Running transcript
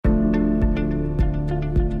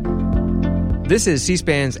This is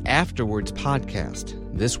C-SPAN's Afterwards podcast.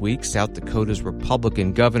 This week, South Dakota's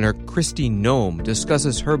Republican Governor Kristi Noem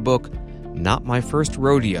discusses her book, Not My First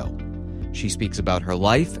Rodeo. She speaks about her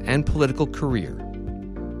life and political career.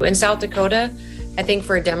 In South Dakota, I think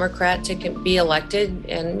for a Democrat to be elected,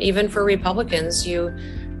 and even for Republicans, you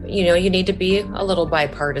need to be a little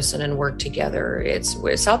bipartisan and work together.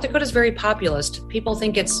 South Dakota is very populist. People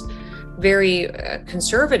think it's very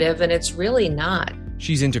conservative, and it's really not.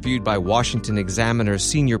 She's interviewed by Washington Examiner's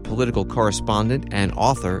senior political correspondent and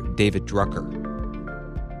author David Drucker.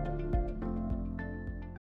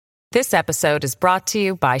 This episode is brought to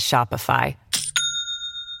you by Shopify.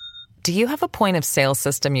 Do you have a point of sale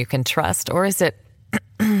system you can trust, or is it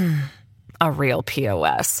a real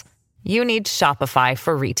POS? You need Shopify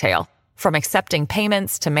for retail. From accepting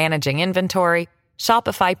payments to managing inventory,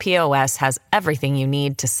 Shopify POS has everything you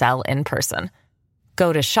need to sell in person.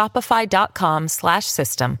 Go to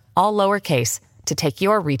shopify.com/system, all lowercase, to take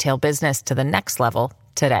your retail business to the next level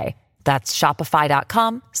today. That's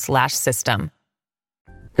shopify.com/system.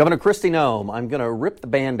 Governor Kristi Noem, I'm going to rip the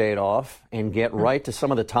Band-Aid off and get right to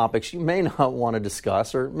some of the topics you may not want to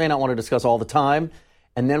discuss or may not want to discuss all the time.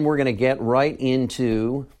 And then we're going to get right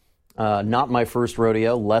into Not My First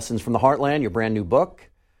Rodeo, Lessons from the Heartland, your brand new book.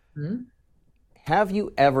 Mm-hmm. Have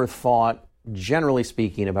you ever thought, generally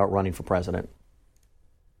speaking, about running for president?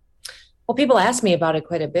 Well, people ask me about it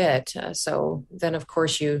quite a bit. So then, of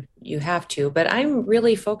course, you have to. But I'm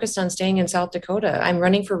really focused on staying in South Dakota. I'm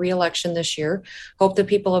running for re-election this year. Hope the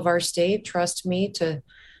people of our state trust me to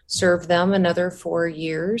serve them another 4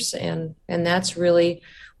 years. And that's really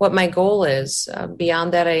what my goal is.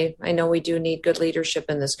 Beyond that, I know we do need good leadership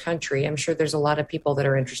in this country. I'm sure there's a lot of people that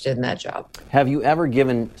are interested in that job. Have you ever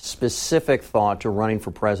given specific thought to running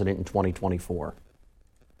for president in 2024?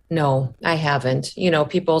 No, I haven't.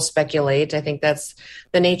 People speculate. I think that's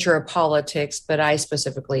the nature of politics, but I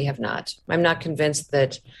specifically have not. I'm not convinced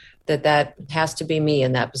that has to be me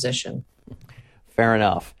in that position. Fair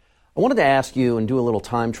enough. I wanted to ask you and do a little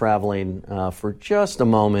time traveling for just a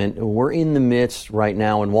moment. We're in the midst right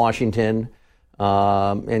now in Washington.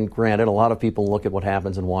 And granted, a lot of people look at what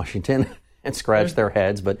happens in Washington and scratch their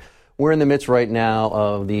heads, but we're in the midst right now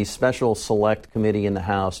of the Special Select Committee in the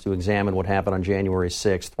House to examine what happened on January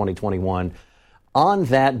 6, 2021. On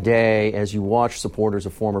that day, as you watch supporters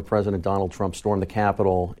of former President Donald Trump storm the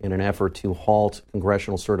Capitol in an effort to halt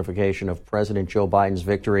congressional certification of President Joe Biden's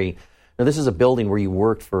victory, now this is a building where you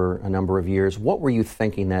worked for a number of years. What were you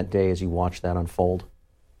thinking that day as you watched that unfold?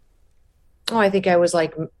 Oh, I think I was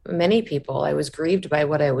like many people. I was grieved by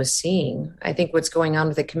what I was seeing. I think what's going on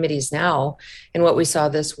with the committees now and what we saw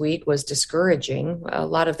this week was discouraging. A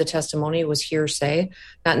lot of the testimony was hearsay,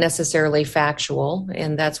 not necessarily factual.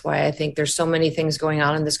 And that's why I think there's so many things going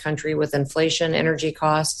on in this country with inflation, energy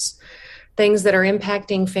costs, things that are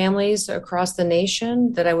impacting families across the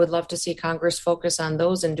nation that I would love to see Congress focus on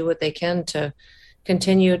those and do what they can to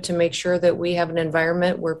continue to make sure that we have an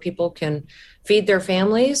environment where people can feed their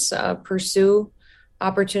families, pursue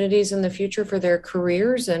opportunities in the future for their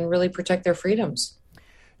careers, and really protect their freedoms.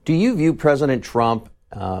 Do you view President Trump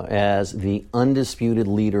as the undisputed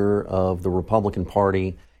leader of the Republican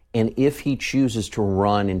Party? And if he chooses to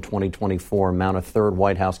run in 2024, mount a third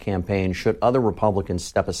White House campaign, should other Republicans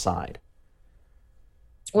step aside?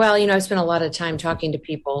 Well, I've spent a lot of time talking to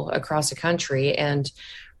people across the country, and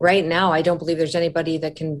right now, I don't believe there's anybody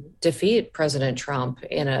that can defeat President Trump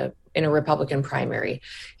in a Republican primary.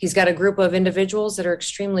 He's got a group of individuals that are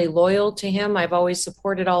extremely loyal to him. I've always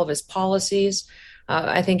supported all of his policies.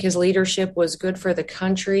 I think his leadership was good for the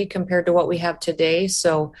country compared to what we have today.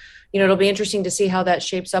 So, it'll be interesting to see how that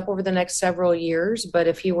shapes up over the next several years. But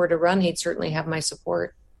if he were to run, he'd certainly have my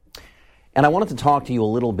support. And I wanted to talk to you a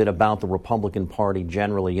little bit about the Republican Party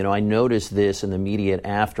generally. I noticed this in the immediate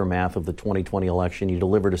aftermath of the 2020 election. You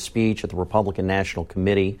delivered a speech at the Republican National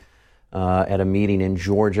Committee at a meeting in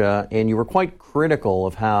Georgia, and you were quite critical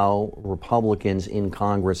of how Republicans in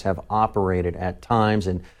Congress have operated at times,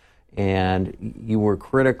 and you were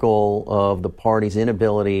critical of the party's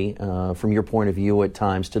inability, from your point of view at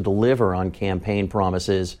times, to deliver on campaign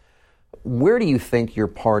promises. Where do you think your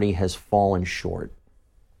party has fallen short?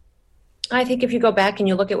 I think if you go back and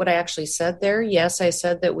you look at what I actually said there, yes, I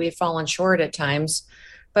said that we've fallen short at times,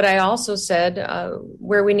 but I also said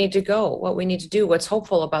where we need to go, what we need to do, what's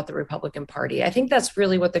hopeful about the Republican Party. I think that's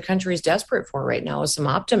really what the country is desperate for right now, is some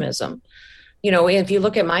optimism. If you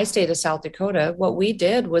look at my state of South Dakota, what we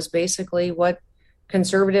did was basically what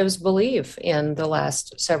conservatives believe in the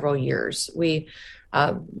last several years. We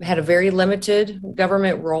had a very limited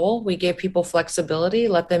government role. We gave people flexibility,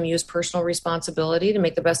 let them use personal responsibility to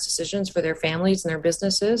make the best decisions for their families and their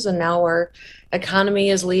businesses. And now our economy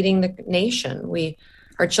is leading the nation.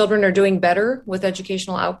 Our children are doing better with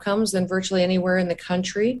educational outcomes than virtually anywhere in the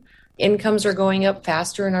country. Incomes are going up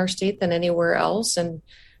faster in our state than anywhere else, and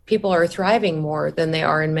people are thriving more than they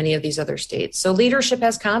are in many of these other states. So leadership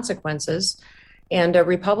has consequences, and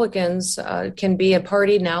Republicans can be a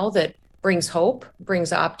party now that brings hope,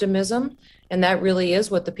 brings optimism, and that really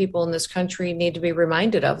is what the people in this country need to be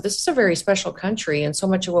reminded of. This is a very special country, and so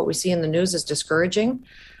much of what we see in the news is discouraging.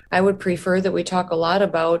 I would prefer that we talk a lot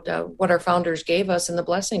about what our founders gave us and the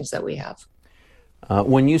blessings that we have.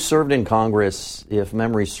 When you served in Congress, if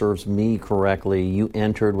memory serves me correctly, you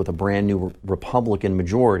entered with a brand new Republican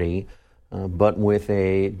majority, but with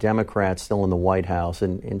a Democrat still in the White House.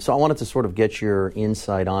 And so I wanted to sort of get your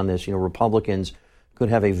insight on this. You know, Republicans could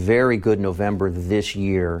have a very good November this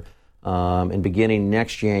year, and beginning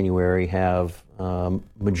next January have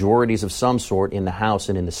majorities of some sort in the House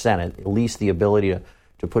and in the Senate, at least the ability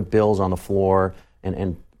to put bills on the floor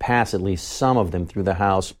and pass at least some of them through the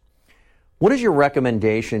House. What is your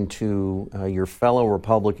recommendation to your fellow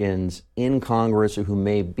Republicans in Congress or who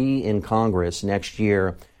may be in Congress next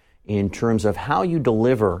year in terms of how you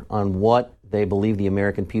deliver on what they believe the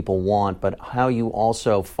American people want, but how you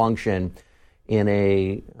also function in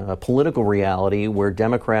a political reality where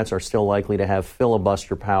Democrats are still likely to have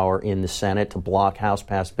filibuster power in the Senate to block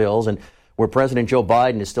House-passed bills, and where President Joe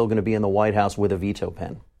Biden is still going to be in the White House with a veto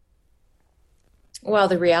pen? Well,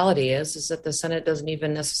 the reality is that the Senate doesn't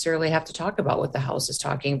even necessarily have to talk about what the House is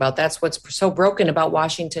talking about. That's what's so broken about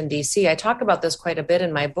Washington, D.C. I talk about this quite a bit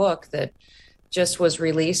in my book that just was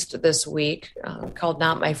released this week called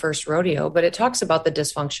Not My First Rodeo, but it talks about the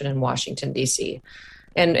dysfunction in Washington, D.C.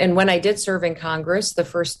 And when I did serve in Congress, the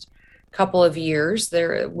first couple of years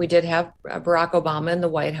there, we did have Barack Obama in the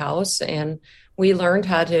White House, and we learned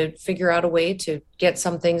how to figure out a way to get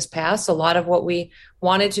some things passed. A lot of what we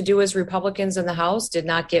wanted to do as Republicans in the House did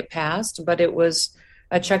not get passed, but it was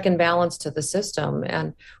a check and balance to the system.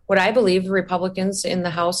 And what I believe the Republicans in the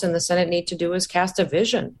House and the Senate need to do is cast a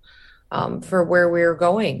vision for where we're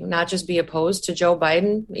going, not just be opposed to Joe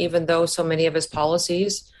Biden, even though so many of his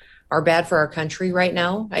policies are bad for our country right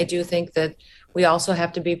now. I do think that we also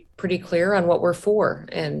have to be pretty clear on what we're for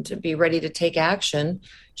and to be ready to take action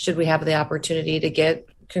should we have the opportunity to get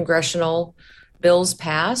congressional bills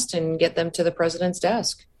passed and get them to the president's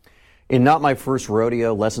desk. In Not My First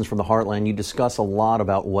Rodeo, Lessons from the Heartland, you discuss a lot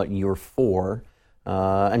about what you're for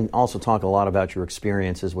and also talk a lot about your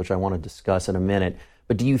experiences, which I want to discuss in a minute.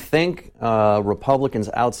 But do you think Republicans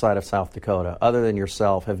outside of South Dakota, other than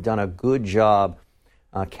yourself, have done a good job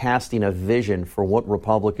casting a vision for what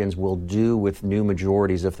Republicans will do with new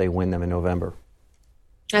majorities if they win them in November?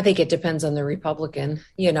 I think it depends on the Republican,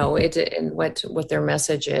 and what their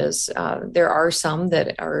message is. There are some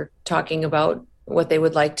that are talking about what they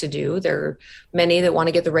would like to do. There are many that want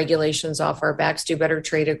to get the regulations off our backs, do better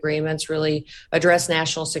trade agreements, really address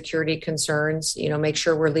national security concerns, make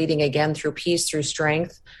sure we're leading again through peace, through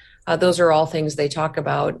strength. Those are all things they talk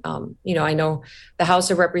about. I know the House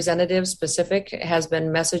of Representatives specific has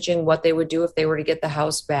been messaging what they would do if they were to get the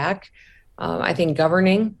House back. I think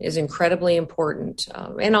governing is incredibly important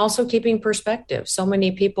and also keeping perspective. So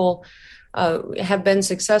many people have been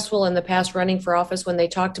successful in the past running for office when they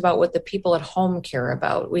talked about what the people at home care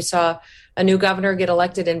about. We saw a new governor get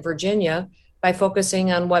elected in Virginia by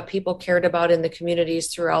focusing on what people cared about in the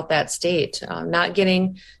communities throughout that state, not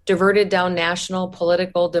getting diverted down national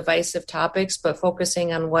political divisive topics, but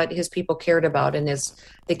focusing on what his people cared about and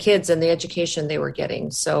the kids and the education they were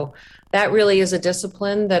getting. So that really is a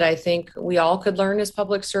discipline that I think we all could learn as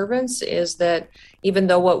public servants, is that even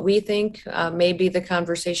though what we think may be the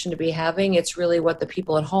conversation to be having, it's really what the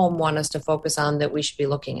people at home want us to focus on that we should be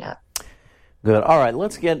looking at. Good. All right,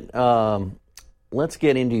 let's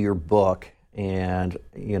get into your book. And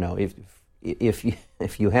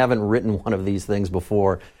if you haven't written one of these things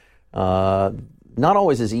before, not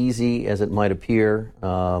always as easy as it might appear.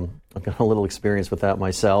 I've got a little experience with that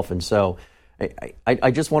myself, and so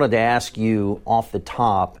I just wanted to ask you off the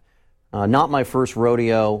top, Not My First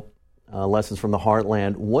Rodeo, Lessons from the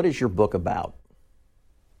Heartland. What is your book about?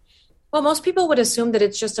 Well, most people would assume that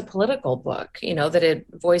it's just a political book, that it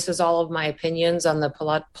voices all of my opinions on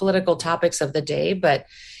the political topics of the day, but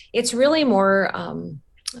it's really more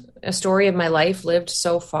a story of my life lived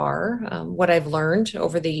so far, what I've learned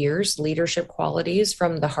over the years, leadership qualities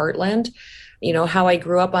from the Heartland, how I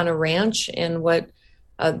grew up on a ranch and what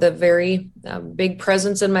the very big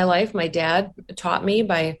presence in my life my dad taught me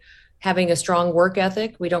by having a strong work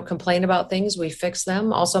ethic. We don't complain about things, we fix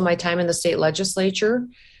them. Also, my time in the state legislature,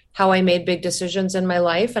 how I made big decisions in my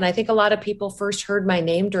life. And I think a lot of people first heard my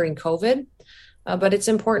name during COVID, but it's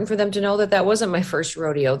important for them to know that that wasn't my first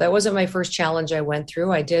rodeo. That wasn't my first challenge I went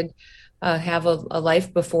through. I did have a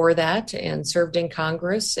life before that and served in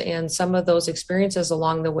Congress. And some of those experiences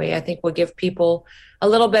along the way, I think, will give people a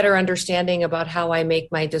little better understanding about how I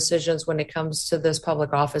make my decisions when it comes to this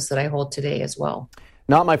public office that I hold today as well.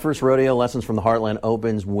 Not My First Rodeo, Lessons from the Heartland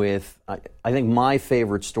opens with, I think, my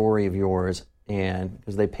favorite story of yours. And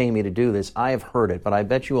because they pay me to do this, I have heard it, but I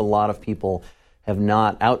bet you a lot of people have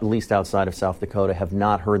not, at least outside of South Dakota, have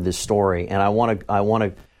not heard this story. And I want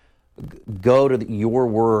to go to your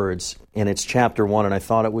words, and it's chapter 1, and I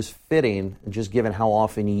thought it was fitting, just given how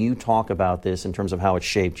often you talk about this in terms of how it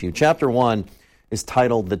shaped you. Chapter 1 is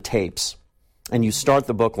titled The Tapes, and you start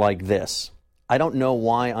the book like this. I don't know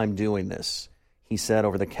why I'm doing this, he said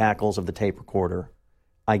over the cackles of the tape recorder.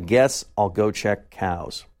 I guess I'll go check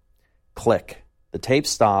cows. Click. The tape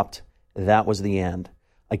stopped. That was the end.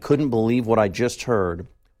 I couldn't believe what I just heard,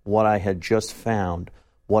 what I had just found,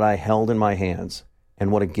 what I held in my hands,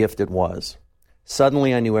 and what a gift it was.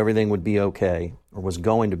 Suddenly I knew everything would be okay, or was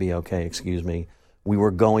going to be okay, excuse me. We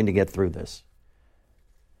were going to get through this.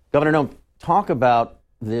 Governor Noem, talk about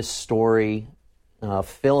this story,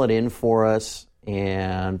 fill it in for us,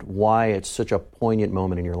 and why it's such a poignant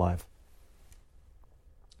moment in your life.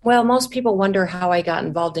 Well, most people wonder how I got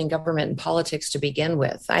involved in government and politics to begin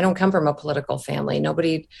with. I don't come from a political family.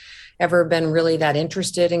 Nobody ever been really that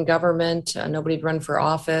interested in government. Nobody'd run for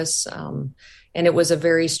office. And it was a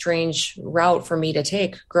very strange route for me to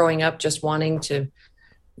take growing up, just wanting to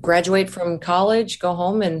graduate from college, go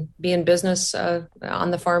home and be in business on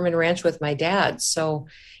the farm and ranch with my dad. So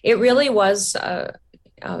it really was a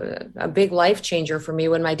big life changer for me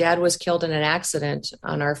when my dad was killed in an accident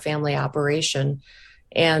on our family operation.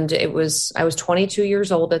 And I was 22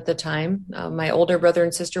 years old at the time. My older brother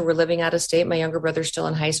and sister were living out of state. My younger brother's still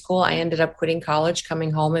in high school. I ended up quitting college,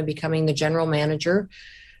 coming home and becoming the general manager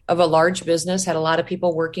of a large business, had a lot of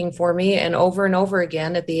people working for me. And over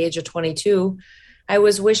again, at the age of 22, I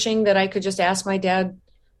was wishing that I could just ask my dad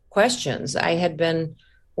questions. I had been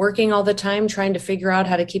working all the time, trying to figure out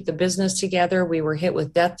how to keep the business together. We were hit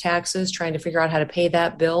with death taxes, trying to figure out how to pay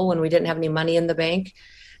that bill when we didn't have any money in the bank.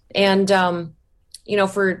 And,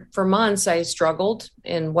 for months I struggled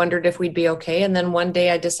and wondered if we'd be okay. And then one day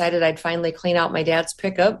I decided I'd finally clean out my dad's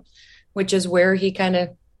pickup, which is where he kind of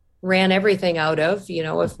ran everything out of.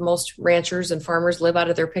 If most ranchers and farmers live out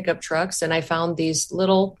of their pickup trucks. And I found these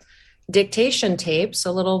little dictation tapes,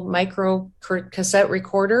 a little micro cassette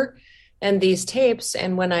recorder and these tapes.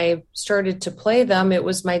 And when I started to play them, it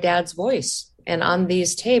was my dad's voice. And on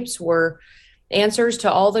these tapes were answers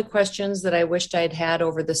to all the questions that I wished I'd had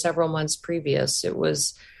over the several months previous. It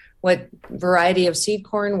was what variety of seed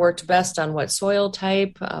corn worked best on what soil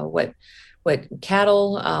type, what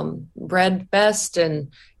cattle bred best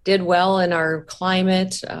and did well in our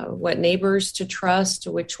climate, what neighbors to trust,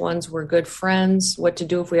 which ones were good friends, what to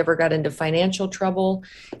do if we ever got into financial trouble.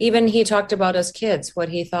 Even he talked about us kids, what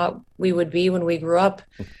he thought we would be when we grew up.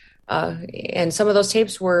 And some of those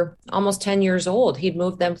tapes were almost 10 years old. He'd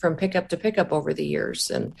moved them from pickup to pickup over the years.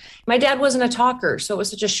 And my dad wasn't a talker, so it was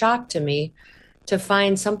such a shock to me to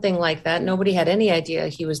find something like that. Nobody had any idea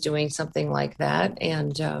he was doing something like that.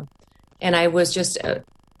 And I was just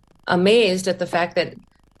amazed at the fact that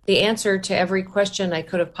the answer to every question I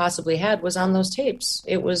could have possibly had was on those tapes.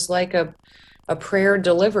 It was like a prayer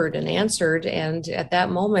delivered and answered. And at that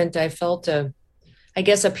moment, I felt a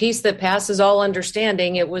peace that passes all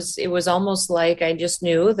understanding. It was almost like I just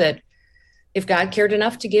knew that if God cared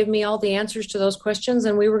enough to give me all the answers to those questions,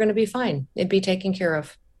 then we were going to be fine. It'd be taken care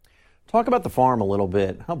of. Talk about the farm a little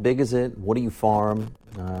bit. How big is it? What do you farm?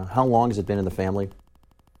 How long has it been in the family?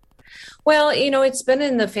 Well, it's been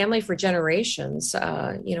in the family for generations.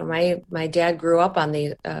 My dad grew up on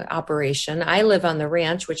the operation. I live on the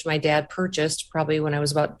ranch, which my dad purchased probably when I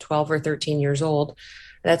was about 12 or 13 years old.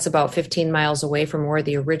 That's about 15 miles away from where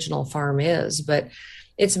the original farm is, but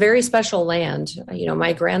it's very special land.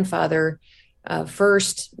 My grandfather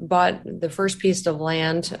first bought the first piece of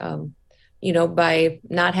land, by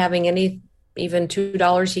not having even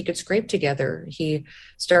 $2 he could scrape together. He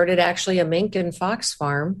started actually a mink and fox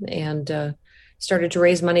farm and started to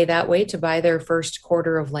raise money that way to buy their first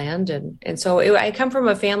quarter of land. And so I come from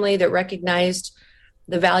a family that recognized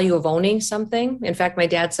the value of owning something. In fact, my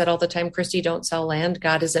dad said all the time, Christy, don't sell land.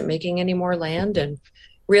 God isn't making any more land. And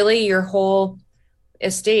really your whole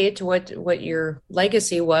estate, what your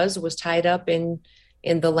legacy was tied up in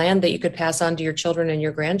in the land that you could pass on to your children and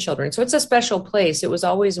your grandchildren. So it's a special place. It was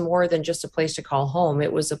always more than just a place to call home.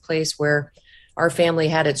 It was a place where our family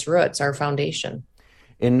had its roots, our foundation.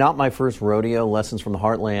 In Not My First Rodeo, Lessons from the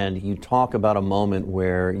Heartland, you talk about a moment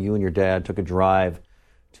where you and your dad took a drive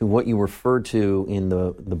to what you referred to in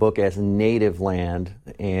the book as native land,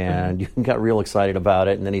 and you got real excited about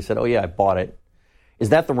it, and then he said, oh yeah, I bought it. Is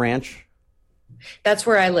that the ranch? That's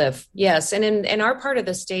where I live, yes. And in our part of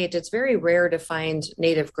the state, it's very rare to find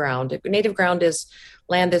native ground. Native ground is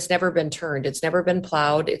land that's never been turned. It's never been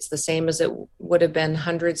plowed. It's the same as it would have been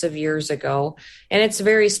hundreds of years ago. And it's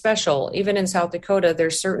very special. Even in South Dakota,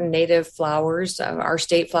 there's certain native flowers. Our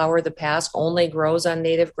state flower, the pasque, only grows on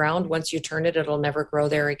native ground. Once you turn it, it'll never grow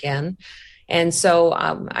there again. And so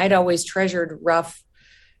I'd always treasured rough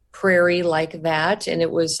prairie like that. And I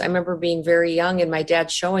remember being very young and my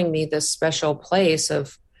dad showing me this special place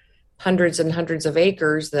of hundreds and hundreds of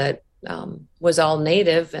acres that was all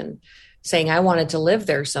native and saying I wanted to live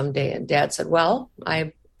there someday. And Dad said, well,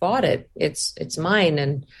 I bought it. It's mine.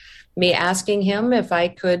 And me asking him if I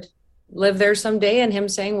could live there someday and him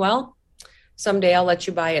saying, well, someday I'll let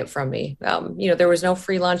you buy it from me. There was no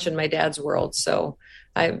free lunch in my dad's world. So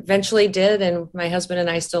I eventually did. And my husband and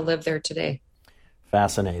I still live there today.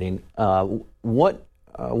 Fascinating. What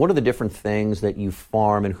are the different things that you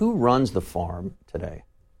farm, and who runs the farm today?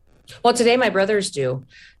 Well, today my brothers do.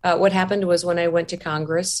 What happened was when I went to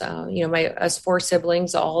Congress, us four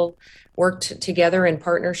siblings all worked together in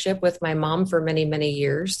partnership with my mom for many, many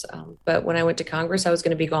years. But when I went to Congress, I was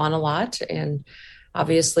going to be gone a lot and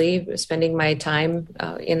obviously spending my time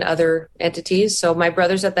in other entities. So my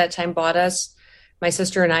brothers at that time bought us, my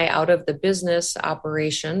sister and I, out of the business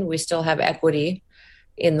operation. We still have equity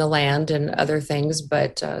in the land and other things,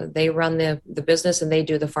 but they run the business and they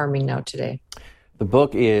do the farming now today. The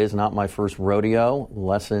book is Not My First Rodeo,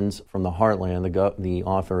 Lessons from the Heartland. The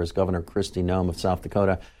author is Governor Kristi Noem of South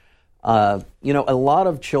Dakota. A lot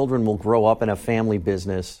of children will grow up in a family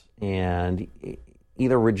business and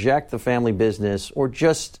either reject the family business or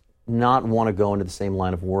just not want to go into the same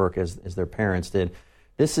line of work as their parents did.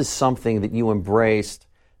 This is something that you embraced,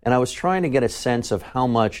 and I was trying to get a sense of how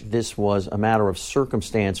much this was a matter of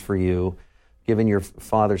circumstance for you, given your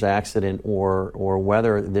father's accident, or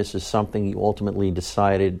whether this is something you ultimately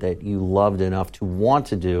decided that you loved enough to want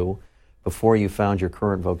to do before you found your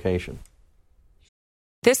current vocation.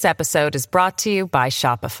 This episode is brought to you by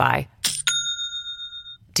Shopify.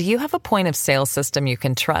 Do you have a point of sale system you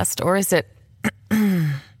can trust, or is it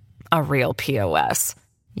a real POS?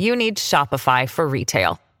 You need Shopify for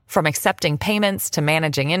retail. From accepting payments to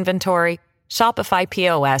managing inventory, Shopify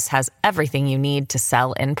POS has everything you need to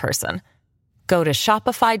sell in person. Go to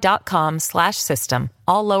shopify.com/system,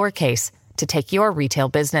 all lowercase, to take your retail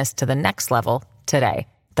business to the next level today.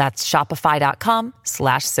 That's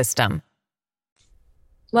shopify.com/system.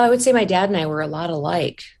 Well, I would say my dad and I were a lot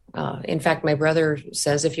alike. In fact, my brother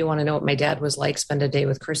says, if you want to know what my dad was like, spend a day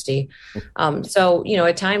with Kristi. So,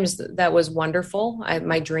 at times that was wonderful.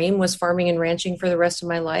 My dream was farming and ranching for the rest of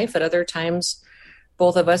my life. At other times,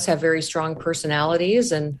 both of us have very strong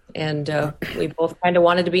personalities and we both kind of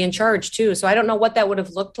wanted to be in charge too. So I don't know what that would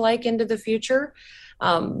have looked like into the future.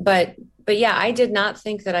 But yeah, I did not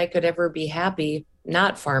think that I could ever be happy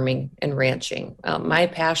not farming and ranching. My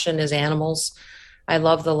passion is animals. I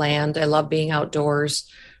love the land. I love being outdoors.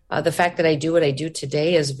 The fact that I do what I do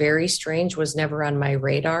today is very strange, was never on my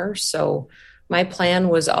radar. So my plan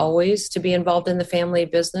was always to be involved in the family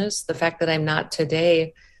business. The fact that I'm not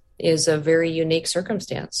today is a very unique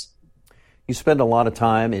circumstance. You spend a lot of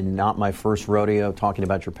time in Not My First Rodeo talking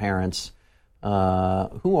about your parents.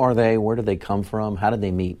 Who are they? Where did they come from? How did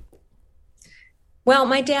they meet? Well,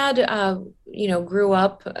 my dad, grew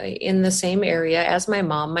up in the same area as my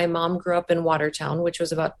mom. My mom grew up in Watertown, which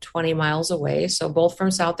was about 20 miles away. So both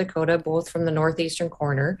from South Dakota, both from the northeastern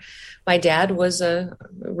corner. My dad was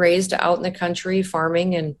raised out in the country,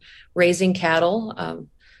 farming and raising cattle.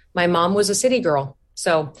 My mom was a city girl.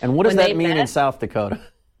 And what does that mean in South Dakota?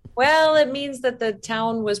 Well, it means that the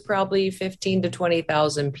town was probably 15 to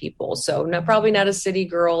 20,000 people. So probably not a city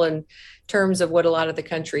girl in terms of what a lot of the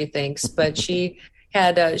country thinks, but she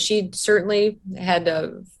certainly had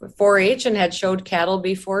 4-H and had showed cattle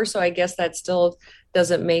before. So I guess that still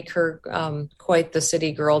doesn't make her quite the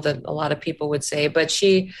city girl that a lot of people would say, but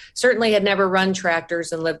she certainly had never run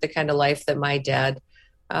tractors and lived the kind of life that my dad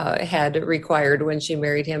had required when she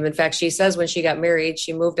married him. In fact, she says when she got married,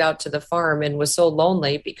 she moved out to the farm and was so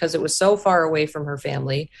lonely because it was so far away from her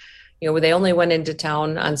family. They only went into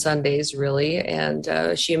town on Sundays, really.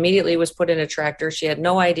 And she immediately was put in a tractor. She had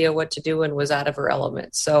no idea what to do and was out of her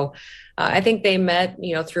element. So I think they met,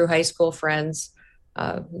 through high school friends.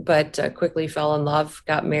 but quickly fell in love,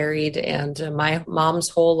 got married, and my mom's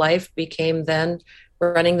whole life became then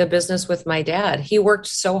running the business with my dad. He worked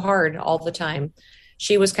so hard all the time.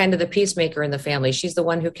 She was kind of the peacemaker in the family. She's the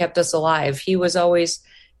one who kept us alive. He was always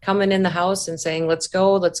coming in the house and saying, let's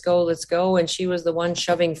go, let's go, let's go. And she was the one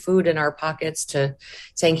shoving food in our pockets to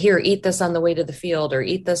saying, here, eat this on the way to the field, or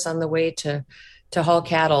eat this on the way to haul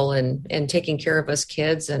cattle, and taking care of us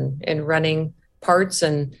kids, and running parts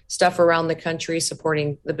and stuff around the country,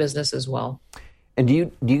 supporting the business as well. And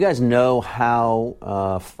do you guys know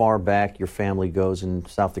how far back your family goes in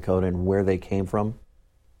South Dakota and where they came from?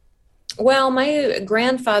 Well, my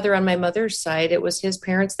grandfather on my mother's side, it was his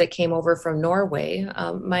parents that came over from Norway.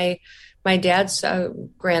 My dad's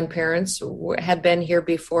grandparents had been here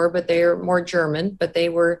before, but they're more German, but they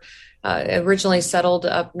were originally settled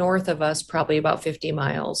up north of us, probably about 50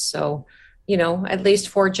 miles. So, at least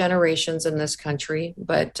 4 generations in this country,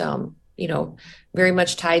 but, very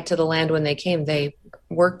much tied to the land when they came. They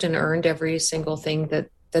worked and earned every single thing that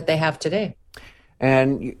they have today.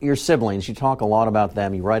 And your siblings, you talk a lot about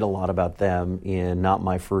them, you write a lot about them in Not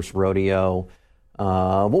My First Rodeo.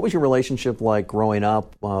 What was your relationship like growing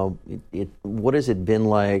up? What has it been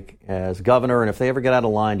like as governor? And if they ever get out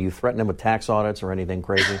of line, do you threaten them with tax audits or anything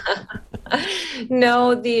crazy?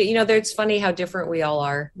 No, it's funny how different we all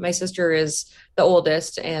are. My sister is the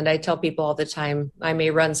oldest, and I tell people all the time, I may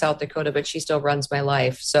run South Dakota, but she still runs my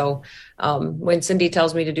life. So when Cindy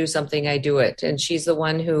tells me to do something, I do it. And she's the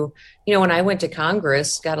one who, when I went to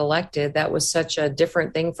Congress, got elected, that was such a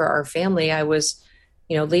different thing for our family. I was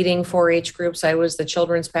leading 4-H groups. I was the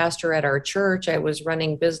children's pastor at our church. I was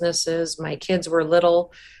running businesses. My kids were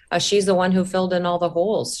little. She's the one who filled in all the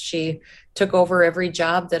holes. She took over every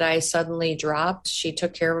job that I suddenly dropped. She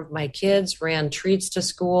took care of my kids, ran treats to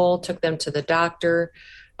school, took them to the doctor.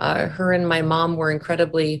 Her and my mom were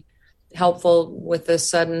incredibly helpful with this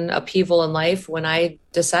sudden upheaval in life when I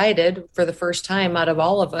decided for the first time out of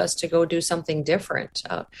all of us to go do something different.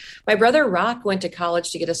 My brother Rock went to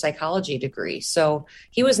college to get a psychology degree. So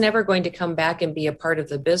he was never going to come back and be a part of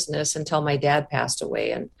the business until my dad passed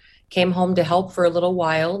away, and came home to help for a little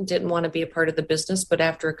while, didn't want to be a part of the business, but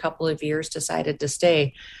after a couple of years decided to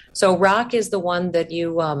stay. So Rock is the one that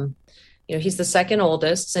he's the second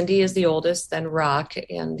oldest. Cindy is the oldest, then Rock.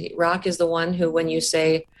 And Rock is the one who, when you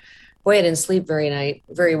say, boy, I didn't sleep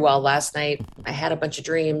very well last night, I had a bunch of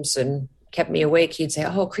dreams and kept me awake, he'd say,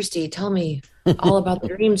 oh, Christy, tell me all about the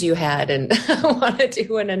dreams you had, and want to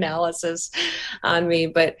do an analysis on me.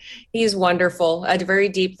 But he's wonderful, a very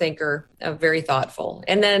deep thinker, very thoughtful.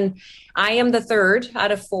 And then I am the third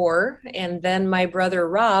out of 4. And then my brother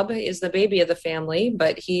Rob is the baby of the family,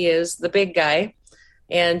 but he is the big guy.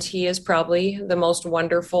 And he is probably the most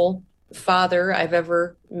wonderful father I've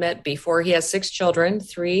ever met before. He has 6 children,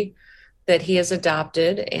 3 that he has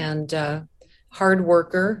adopted, and hard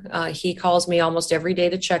worker. He calls me almost every day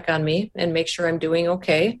to check on me and make sure I'm doing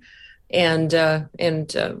okay. And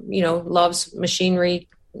loves machinery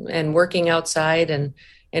and working outside, and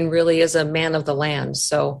really is a man of the land.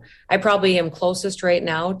 So I probably am closest right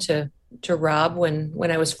now to Rob.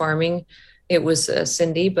 When I was farming, it was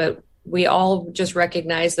Cindy, but we all just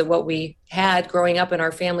recognize that what we had growing up in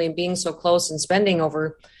our family and being so close and spending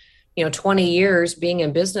over 20 years being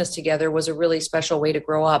in business together was a really special way to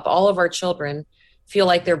grow up. All of our children feel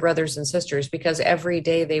like they're brothers and sisters because every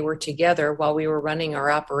day they were together while we were running our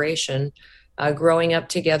operation, growing up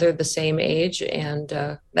together the same age. And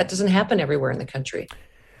that doesn't happen everywhere in the country.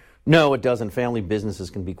 No, it doesn't. Family businesses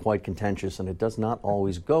can be quite contentious, and it does not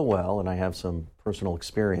always go well. And I have some personal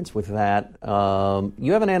experience with that.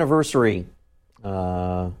 You have an anniversary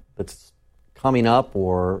that's coming up,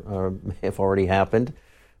 or may have already happened,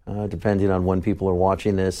 depending on when people are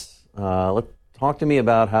watching this. Talk to me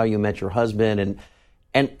about how you met your husband,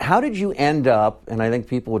 and how did you end up, and I think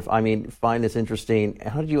people would find this interesting,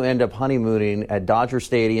 how did you end up honeymooning at Dodger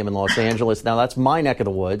Stadium in Los Angeles? Now, that's my neck of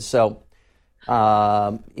the woods, so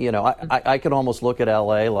I could almost look at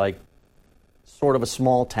L.A. like sort of a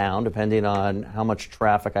small town, depending on how much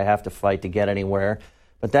traffic I have to fight to get anywhere.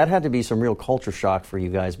 But that had to be some real culture shock for you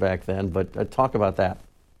guys back then. But talk about that.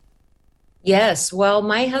 Yes. Well,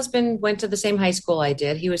 my husband went to the same high school I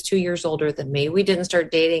did. He was 2 years older than me. We didn't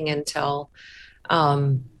start dating until,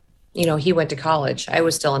 he went to college. I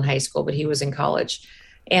was still in high school, but he was in college.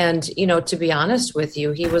 And, to be honest with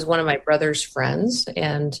you, he was one of my brother's friends.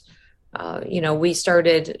 And, we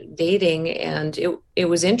started dating, and it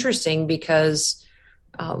was interesting because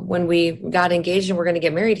when we got engaged and we're going to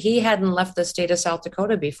get married, he hadn't left the state of South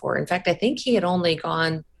Dakota before. In fact, I think he had only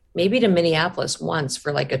gone maybe to Minneapolis once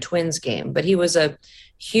for like a Twins game, but he was a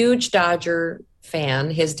huge Dodger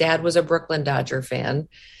fan. His dad was a Brooklyn Dodger fan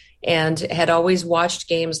and had always watched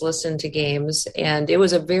games, listened to games. And it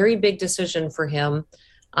was a very big decision for him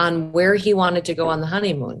on where he wanted to go on the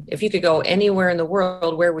honeymoon. If you could go anywhere in the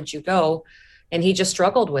world, where would you go? And he just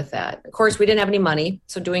struggled with that. Of course, we didn't have any money,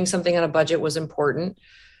 so doing something on a budget was important.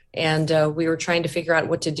 And we were trying to figure out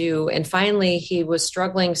what to do. And finally, he was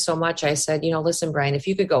struggling so much. I said, listen, Brian, if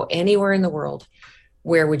you could go anywhere in the world,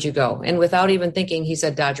 where would you go? And without even thinking, he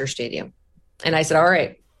said Dodger Stadium. And I said, all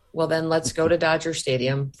right, well, then let's go to Dodger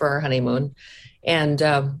Stadium for our honeymoon. And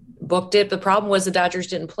booked it. The problem was the Dodgers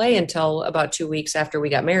didn't play until about 2 weeks after we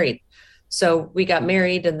got married. So we got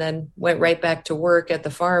married and then went right back to work at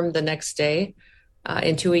the farm the next day.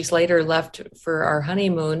 And 2 weeks later left for our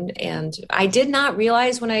honeymoon. And I did not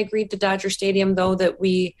realize when I agreed to Dodger Stadium, though, that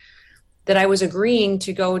I was agreeing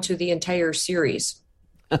to go to the entire series.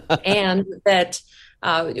 And that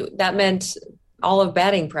meant all of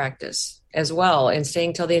batting practice as well, and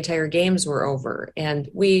staying till the entire games were over. And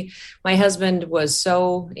my husband was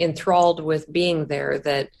so enthralled with being there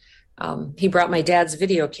that he brought my dad's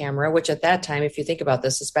video camera, which at that time, if you think about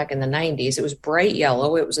this, it's back in the 90s. It was bright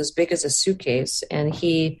yellow. It was as big as a suitcase. And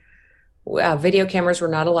video cameras were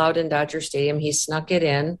not allowed in Dodger Stadium. He snuck it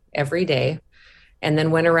in every day and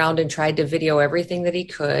then went around and tried to video everything that he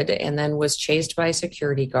could, and then was chased by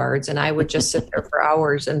security guards. And I would just sit there for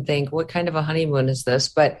hours and think, what kind of a honeymoon is this?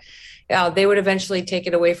 But they would eventually take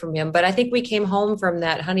it away from him. But I think we came home from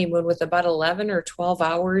that honeymoon with about 11 or 12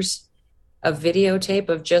 hours of videotape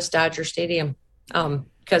of just Dodger Stadium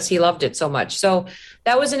because he loved it so much. So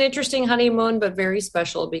that was an interesting honeymoon, but very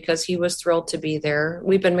special because he was thrilled to be there.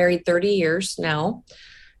 We've been married 30 years now.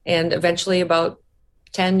 And eventually about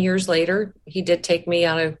 10 years later, he did take me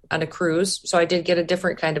on a cruise. So I did get a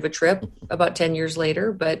different kind of a trip about 10 years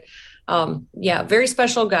later. But very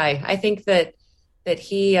special guy. I think that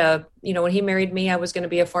he, when he married me, I was going to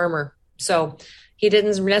be a farmer. So he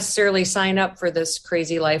didn't necessarily sign up for this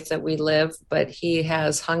crazy life that we live, but he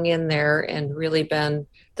has hung in there and really been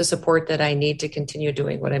the support that I need to continue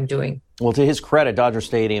doing what I'm doing. Well, to his credit, Dodger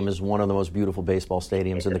Stadium is one of the most beautiful baseball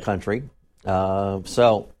stadiums in the country.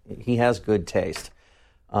 So he has good taste.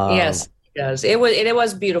 Yes, he does. It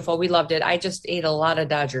was beautiful. We loved it. I just ate a lot of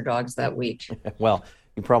Dodger dogs that week. Well,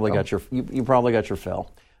 you probably got your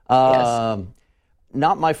fill. Yes.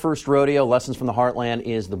 Not My First Rodeo, Lessons from the Heartland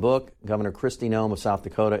is the book. Governor Kristi Noem of South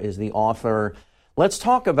Dakota is the author. Let's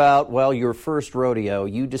talk about, your first rodeo.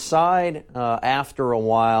 You decide after a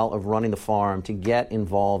while of running the farm to get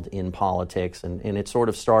involved in politics, and it sort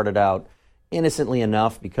of started out innocently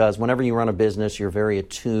enough because whenever you run a business, you're very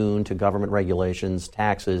attuned to government regulations,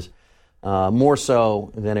 taxes, more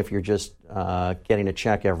so than if you're just getting a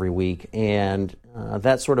check every week. And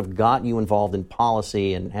that sort of got you involved in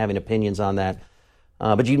policy and having opinions on that.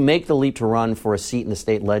 But you make the leap to run for a seat in the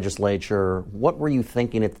state legislature. What were you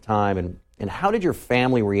thinking at the time, and how did your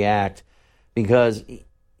family react? Because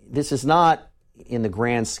this is not, in the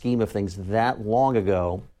grand scheme of things, that long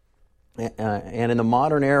ago. And in the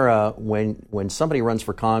modern era, when somebody runs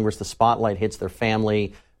for Congress, the spotlight hits their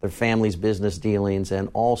family's business dealings, and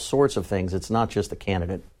all sorts of things. It's not just the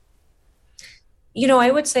candidate. I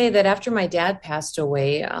would say that after my dad passed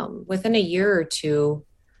away, within a year or two,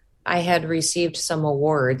 I had received some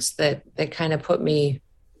awards that kind of put me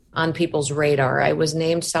on people's radar. I was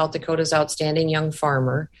named South Dakota's Outstanding Young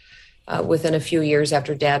Farmer within a few years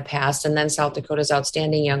after Dad passed, and then South Dakota's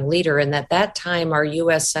Outstanding Young Leader. And at that time, our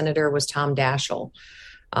U.S. Senator was Tom Daschle.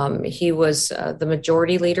 He was the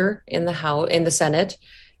majority leader in the Senate,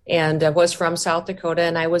 and was from South Dakota.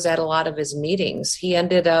 And I was at a lot of his meetings. He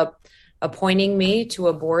ended up appointing me to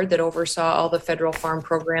a board that oversaw all the federal farm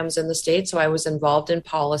programs in the state. So I was involved in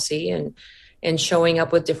policy and showing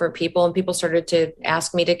up with different people, and people started to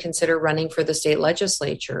ask me to consider running for the state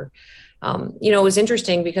legislature. It was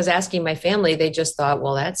interesting because asking my family, they just thought,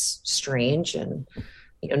 well, that's strange. And,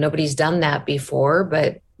 nobody's done that before.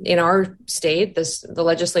 But in our state, the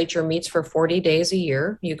legislature meets for 40 days a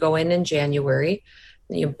year. You go in January,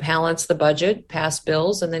 you balance the budget, pass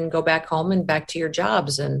bills, and then go back home and back to your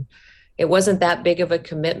jobs. And it wasn't that big of a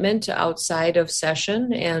commitment outside of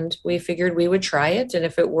session, and we figured we would try it. And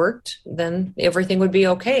if it worked, then everything would be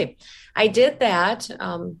okay. I did that,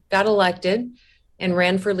 got elected, and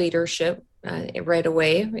ran for leadership right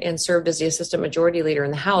away and served as the assistant majority leader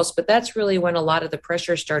in the House. But that's really when a lot of the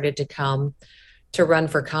pressure started to come to run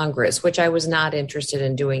for Congress, which I was not interested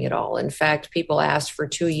in doing at all. In fact, people asked for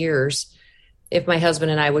 2 years if my husband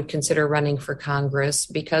and I would consider running for Congress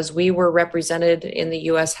because we were represented in the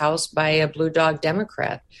U.S. House by a blue dog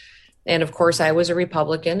Democrat. And of course, I was a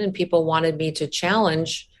Republican, and people wanted me to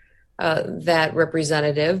challenge that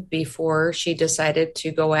representative before she decided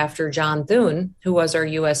to go after John Thune, who was our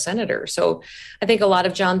U.S. Senator. So I think a lot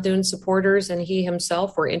of John Thune supporters and he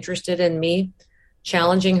himself were interested in me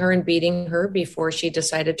challenging her and beating her before she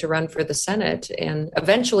decided to run for the Senate. And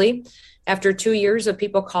eventually, after 2 years of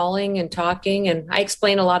people calling and talking, and I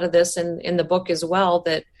explain a lot of this in the book as well,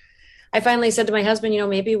 that I finally said to my husband,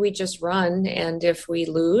 maybe we just run, and if we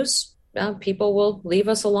lose, people will leave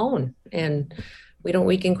us alone. And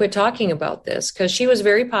we can quit talking about this, because she was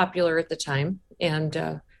very popular at the time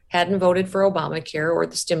and hadn't voted for Obamacare or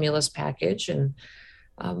the stimulus package. And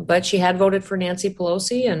but she had voted for Nancy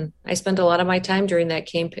Pelosi, and I spent a lot of my time during that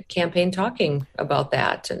campaign talking about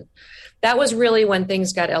that. And that was really when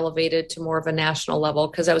things got elevated to more of a national level,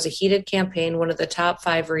 because that was a heated campaign, one of the top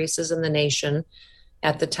 5 races in the nation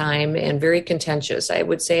at the time, and very contentious. I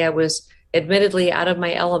would say I was admittedly out of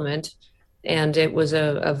my element, and it was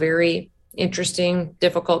a very interesting,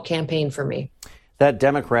 difficult campaign for me. That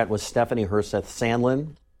Democrat was Stephanie Herseth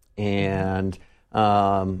Sandlin, and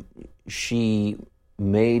she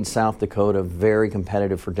made South Dakota very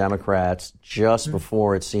competitive for Democrats just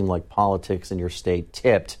before it seemed like politics in your state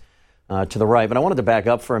tipped to the right. But I wanted to back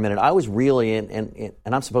up for a minute. I was really, and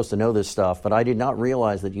I'm supposed to know this stuff, but I did not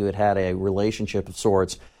realize that you had a relationship of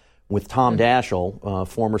sorts with Tom Daschle,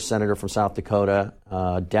 former senator from South Dakota,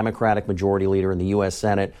 Democratic majority leader in the U.S.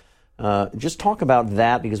 Senate. Just talk about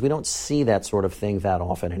that, because we don't see that sort of thing that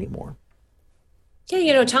often anymore.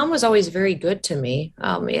 Yeah, Tom was always very good to me.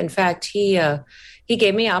 In fact, he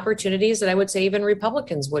gave me opportunities that I would say even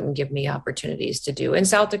Republicans wouldn't give me opportunities to do. In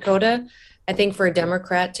South Dakota, I think for a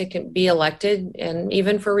Democrat to be elected, and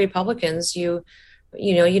even for Republicans, you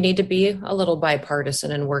need to be a little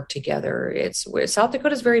bipartisan and work together. South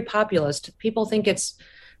Dakota is very populist. People think it's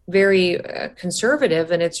very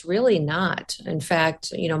conservative, and it's really not. In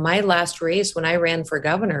fact, my last race when I ran for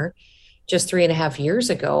governor just 3.5 years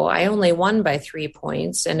ago, I only won by 3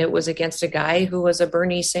 points, and it was against a guy who was a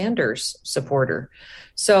Bernie Sanders supporter.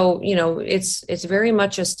 So, it's very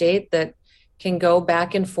much a state that can go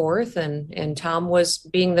back and forth, and Tom was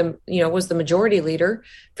was the majority leader,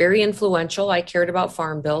 very influential. I cared about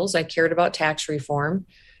farm bills. I cared about tax reform.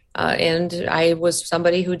 And I was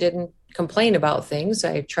somebody who didn't complain about things.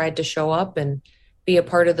 I tried to show up and be a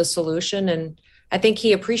part of the solution. And I think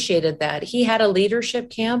he appreciated that. He had a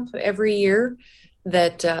leadership camp every year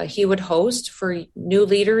that he would host for new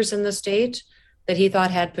leaders in the state that he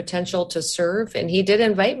thought had potential to serve. And he did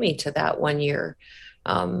invite me to that one year.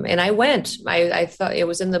 And I went. I thought it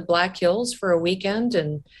was in the Black Hills for a weekend,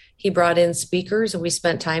 and he brought in speakers, and we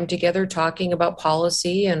spent time together talking about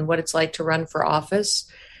policy and what it's like to run for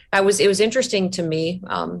office. It was interesting to me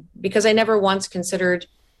because I never once considered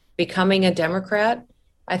becoming a Democrat.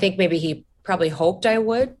 I think maybe he probably hoped I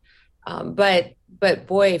would. But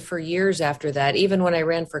boy, for years after that, even when I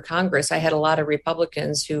ran for Congress, I had a lot of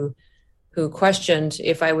Republicans who questioned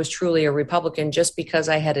if I was truly a Republican just because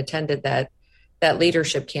I had attended that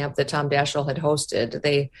leadership camp that Tom Daschle had hosted.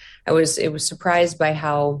 It was surprised by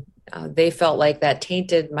how they felt like that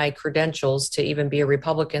tainted my credentials to even be a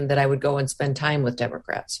Republican, that I would go and spend time with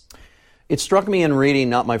Democrats. It struck me in reading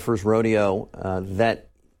Not My First Rodeo that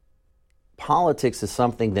politics is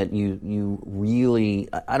something that you really,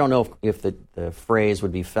 I don't know if the phrase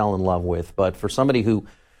would be fell in love with, but for somebody who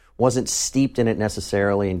wasn't steeped in it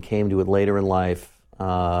necessarily and came to it later in life,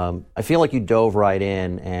 I feel like you dove right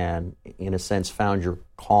in and, in a sense, found your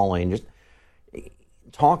calling. Just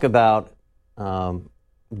talk about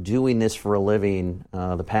doing this for a living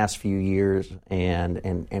the past few years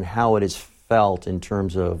and how it has felt in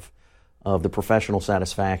terms of the professional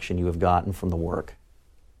satisfaction you have gotten from the work.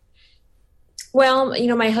 Well,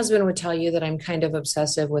 my husband would tell you that I'm kind of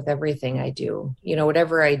obsessive with everything I do.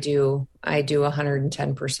 Whatever I do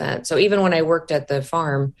 110%. So even when I worked at the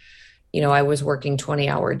farm, I was working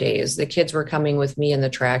 20-hour days. The kids were coming with me in the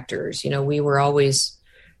tractors. We were always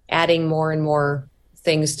adding more and more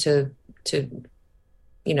things to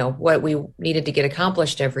what we needed to get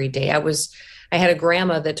accomplished every day. I had a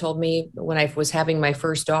grandma that told me when I was having my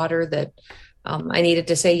first daughter that I needed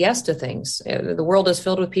to say yes to things. The world is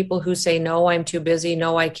filled with people who say, no, I'm too busy.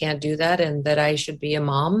 No, I can't do that. And that I should be a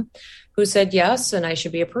mom who said yes. And I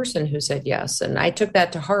should be a person who said yes. And I took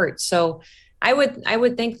that to heart. So I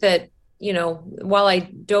would think that, while I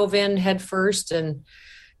dove in head first and,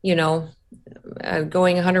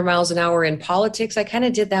 going 100 miles an hour in politics, I kind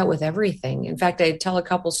of did that with everything. In fact, I tell a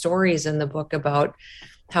couple stories in the book about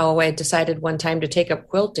how I decided one time to take up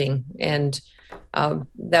quilting. And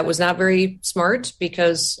That was not very smart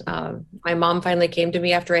because my mom finally came to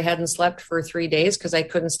me after I hadn't slept for 3 days because I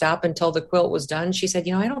couldn't stop until the quilt was done. She said,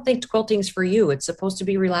 I don't think quilting's for you. It's supposed to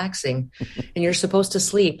be relaxing and you're supposed to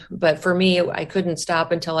sleep. But for me, I couldn't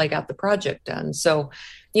stop until I got the project done. So,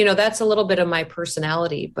 that's a little bit of my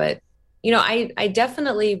personality. But, I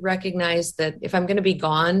definitely recognize that if I'm going to be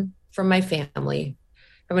gone from my family,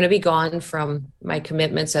 I'm going to be gone from my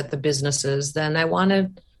commitments at the businesses, then I want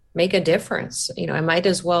to make a difference. I might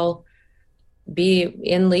as well be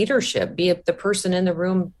in leadership, be the person in the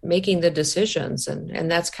room making the decisions.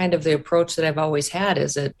 And that's kind of the approach that I've always had,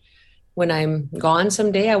 is that when I'm gone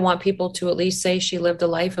someday, I want people to at least say she lived a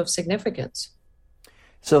life of significance.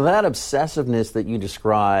 So that obsessiveness that you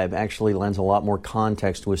describe actually lends a lot more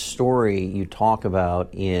context to a story you talk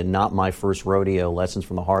about in Not My First Rodeo, Lessons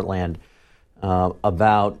from the Heartland,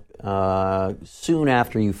 about soon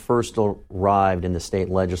after you first arrived in the state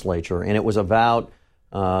legislature. And it was about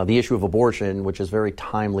the issue of abortion, which is very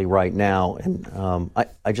timely right now. And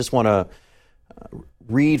I just want to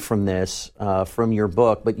read from this, from your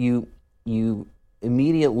book, but you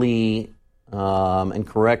immediately, and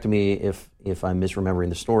correct me if I'm misremembering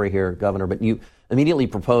the story here, Governor, but you immediately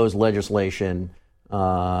proposed legislation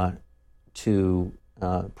to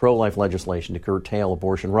pro-life legislation to curtail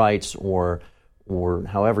abortion rights, or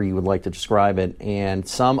however you would like to describe it. And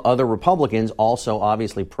some other Republicans, also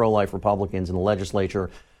obviously pro-life Republicans in the legislature,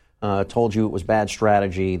 told you it was bad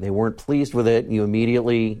strategy. They weren't pleased with it. You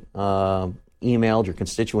immediately emailed your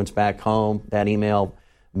constituents back home. That email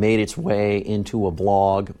made its way into a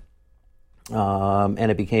blog,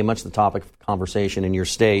 and it became much the topic of conversation in your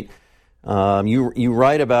state. You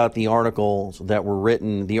write about the articles that were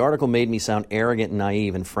written. The article made me sound arrogant and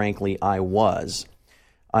naive, and frankly, I was.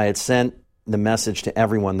 I had sent the message to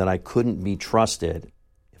everyone that I couldn't be trusted.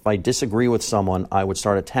 If I disagree with someone, I would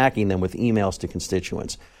start attacking them with emails to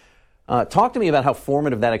constituents. Talk to me about how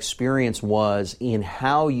formative that experience was in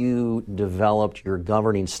how you developed your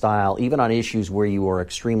governing style, even on issues where you are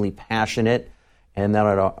extremely passionate and that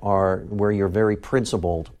are where you're very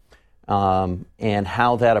principled, and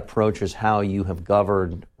how that approaches how you have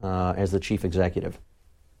governed as the chief executive.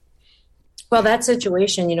 Well, that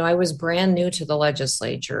situation, I was brand new to the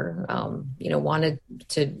legislature, wanted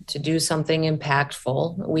to do something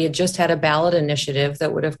impactful. We had just had a ballot initiative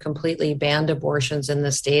that would have completely banned abortions in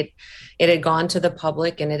the state. It had gone to the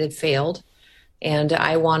public and it had failed. And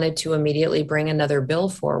I wanted to immediately bring another bill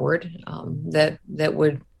forward that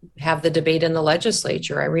would have the debate in the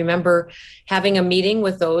legislature. I remember having a meeting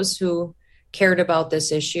with those who cared about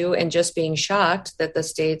this issue and just being shocked that the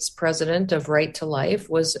state's president of Right to Life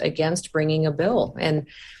was against bringing a bill. And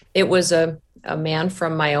it was a man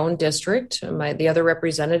from my own district, the other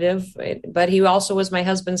representative, but he also was my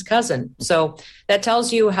husband's cousin. So that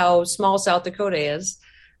tells you how small South Dakota is.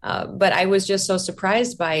 But I was just so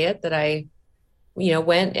surprised by it that I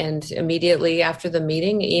went and immediately after the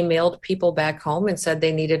meeting emailed people back home and said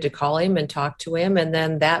they needed to call him and talk to him. And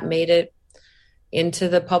then that made it into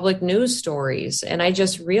the public news stories. And I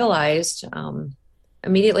just realized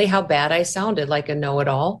immediately how bad I sounded, like a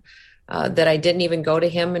know-it-all, that I didn't even go to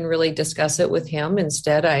him and really discuss it with him.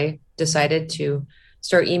 Instead, I decided to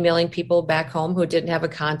start emailing people back home who didn't have a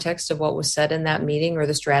context of what was said in that meeting or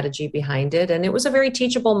the strategy behind it. And it was a very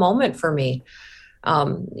teachable moment for me.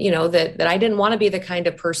 That I didn't want to be the kind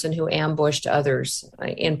of person who ambushed others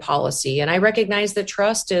in policy. And I recognize that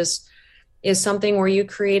trust is something where you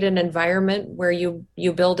create an environment where you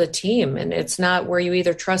build a team, and it's not where you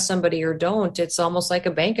either trust somebody or don't. It's almost like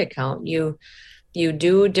a bank account. You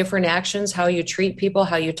do different actions, how you treat people,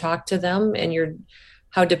 how you talk to them, and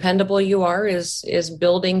how dependable you are is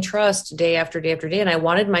building trust day after day after day. And I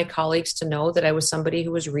wanted my colleagues to know that I was somebody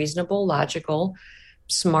who was reasonable, logical,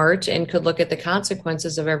 smart, and could look at the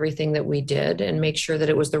consequences of everything that we did and make sure that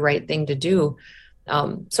it was the right thing to do.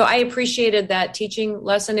 So I appreciated that teaching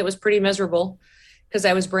lesson. It was pretty miserable because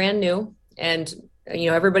I was brand new and,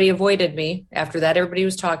 everybody avoided me. After that, everybody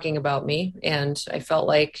was talking about me. And I felt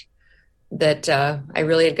like that I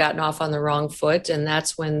really had gotten off on the wrong foot. And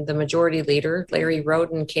that's when the majority leader, Larry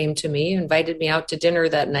Roden, came to me, invited me out to dinner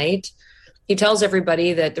that night. He tells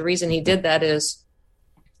everybody that the reason he did that is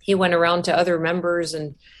he went around to other members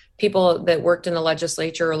and people that worked in the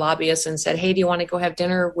legislature or lobbyists and said, "Hey, do you want to go have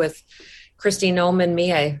dinner with Kristi Noem and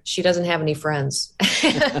me? She doesn't have any friends."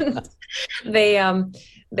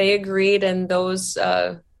 They agreed, and those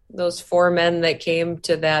four men that came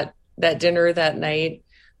to that dinner that night,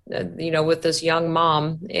 with this young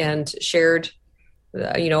mom, and shared,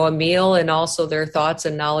 a meal, and also their thoughts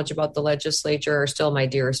and knowledge about the legislature, are still my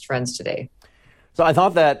dearest friends today. So I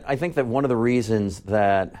think that one of the reasons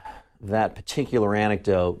that that particular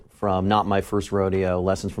anecdote from Not My First Rodeo,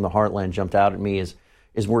 Lessons from the Heartland, jumped out at me is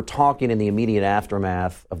we're talking in the immediate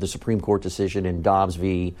aftermath of the Supreme Court decision in Dobbs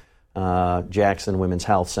v. Jackson Women's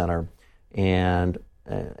Health Center. And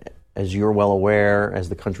as you're well aware, as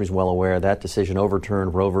the country's well aware, that decision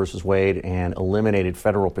overturned Roe versus Wade and eliminated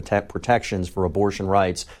federal protections for abortion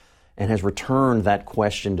rights and has returned that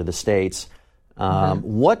question to the states.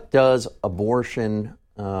 What do abortion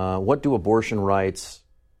rights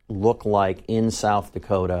look like in South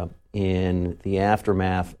Dakota in the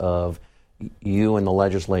aftermath of you and the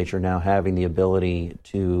legislature now having the ability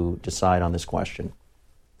to decide on this question?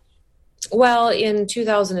 Well, in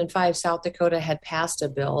 2005, South Dakota had passed a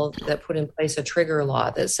bill that put in place a trigger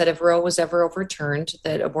law that said if Roe was ever overturned,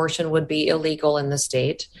 that abortion would be illegal in the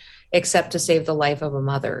state, except to save the life of a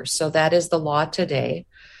mother. So that is the law today.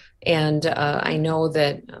 And I know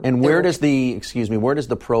that. And where does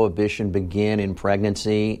the prohibition begin in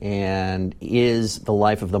pregnancy? And is the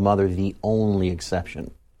life of the mother the only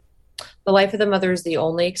exception? The life of the mother is the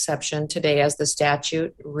only exception today as the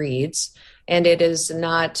statute reads, and it is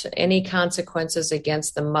not any consequences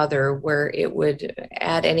against the mother where it would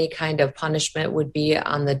add any kind of punishment would be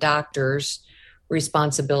on the doctor's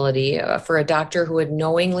responsibility. For a doctor who would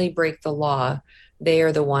knowingly break the law, they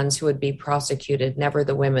are the ones who would be prosecuted, never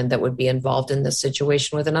the women that would be involved in this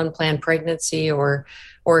situation with an unplanned pregnancy or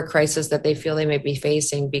a crisis that they feel they may be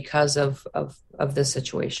facing because of this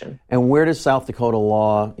situation. And where does South Dakota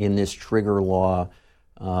law in this trigger law,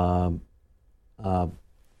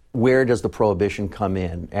 where does the prohibition come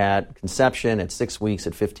in? At conception, at 6 weeks,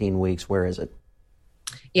 at 15 weeks, where is it?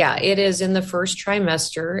 Yeah, it is in the first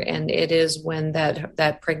trimester, and it is when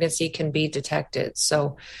that pregnancy can be detected.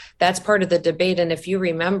 So that's part of the debate. And if you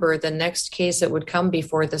remember, the next case that would come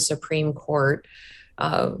before the Supreme Court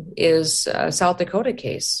is a South Dakota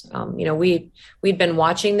case. We'd been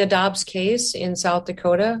watching the Dobbs case in South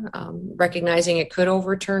Dakota, recognizing it could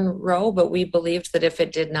overturn Roe, but we believed that if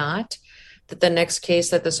it did not, that the next case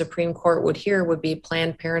that the Supreme Court would hear would be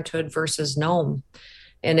Planned Parenthood versus Nome.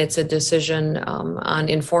 And it's a decision on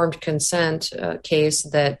informed consent case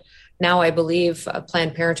that now I believe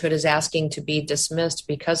Planned Parenthood is asking to be dismissed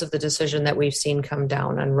because of the decision that we've seen come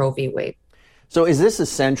down on Roe v. Wade. So is this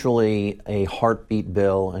essentially a heartbeat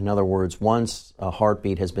bill? In other words, once a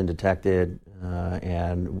heartbeat has been detected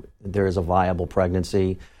and there is a viable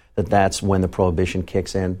pregnancy, that's when the prohibition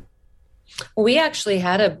kicks in? We actually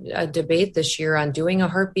had a debate this year on doing a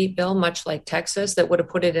heartbeat bill, much like Texas, that would have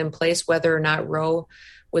put it in place whether or not Roe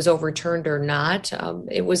was overturned or not.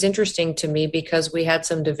 It was interesting to me because we had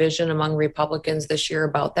some division among Republicans this year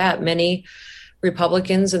about that. Many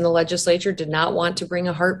Republicans in the legislature did not want to bring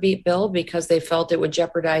a heartbeat bill because they felt it would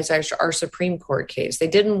jeopardize our Supreme Court case. They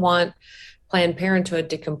didn't want Planned Parenthood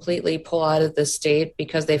to completely pull out of the state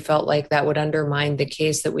because they felt like that would undermine the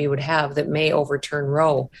case that we would have that may overturn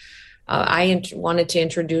Roe. I wanted to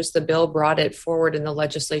introduce the bill, brought it forward, and the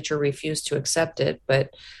legislature refused to accept it. But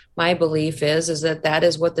my belief is that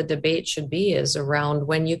is what the debate should be, is around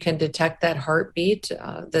when you can detect that heartbeat,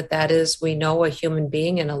 that is, we know, a human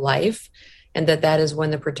being and a life, and that is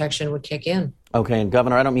when the protection would kick in. Okay, and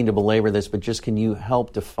Governor, I don't mean to belabor this, but just can you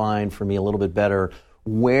help define for me a little bit better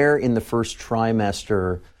where in the first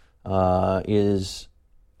trimester is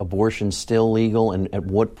abortion still legal, and at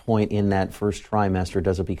what point in that first trimester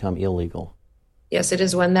does it become illegal? Yes, it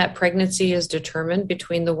is when that pregnancy is determined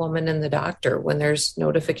between the woman and the doctor, when there's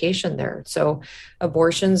notification there. So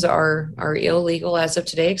abortions are illegal as of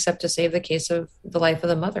today, except to save the case of the life of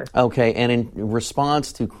the mother. Okay, and in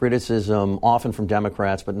response to criticism, often from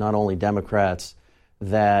Democrats, but not only Democrats,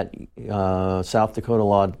 that South Dakota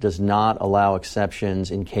law does not allow exceptions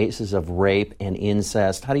in cases of rape and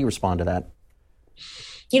incest, how do you respond to that?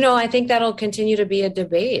 I think that'll continue to be a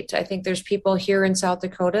debate. I think there's people here in South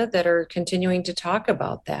Dakota that are continuing to talk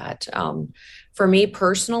about that. For me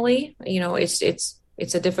personally,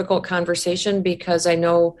 it's a difficult conversation because I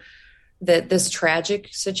know that this tragic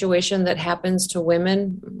situation that happens to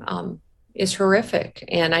women is horrific.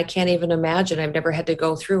 And I can't even imagine. I've never had to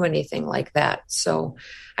go through anything like that. So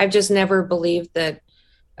I've just never believed that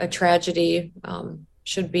a tragedy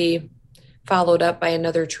should be followed up by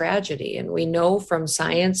another tragedy. And we know from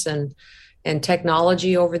science and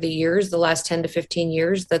technology over the years, the last 10 to 15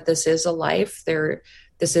 years, that this is a life.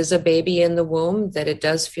 This is a baby in the womb, that it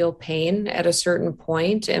does feel pain at a certain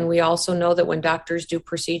point. And we also know that when doctors do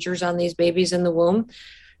procedures on these babies in the womb,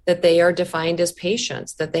 that they are defined as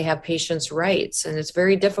patients, that they have patients' rights. And it's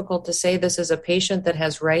very difficult to say this is a patient that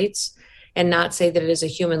has rights and not say that it is a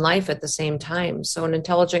human life at the same time. So an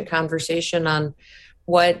intelligent conversation on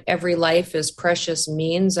what every life is precious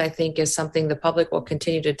means, I think, is something the public will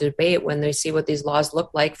continue to debate when they see what these laws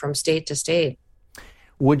look like from state to state.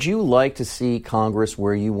 Would you like to see Congress,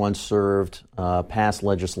 where you once served, pass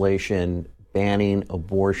legislation banning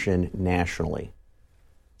abortion nationally?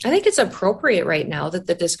 I think it's appropriate right now that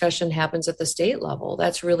the discussion happens at the state level.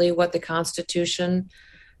 That's really what the Constitution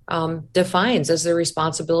defines as the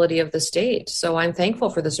responsibility of the state. So I'm thankful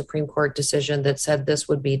for the Supreme Court decision that said this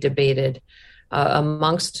would be debated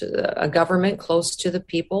amongst a government close to the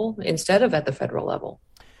people instead of at the federal level.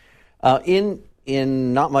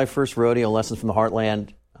 In Not My First Rodeo, Lessons from the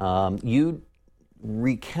Heartland, you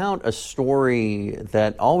recount a story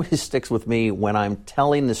that always sticks with me when I'm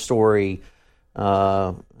telling the story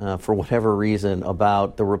for whatever reason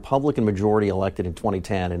about the Republican majority elected in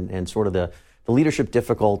 2010 and sort of the leadership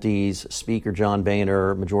difficulties Speaker John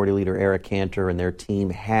Boehner, Majority Leader Eric Cantor, and their team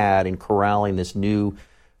had in corralling this new,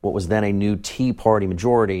 what was then a new Tea Party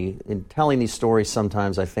majority. In telling these stories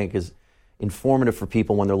sometimes I think is informative for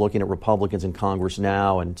people when they're looking at Republicans in Congress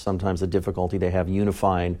now and sometimes the difficulty they have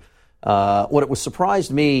unifying. What it was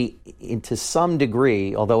surprised me to some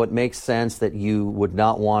degree, although it makes sense that you would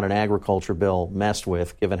not want an agriculture bill messed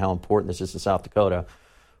with, given how important this is to South Dakota,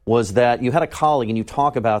 was that you had a colleague, and you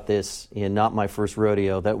talk about this in Not My First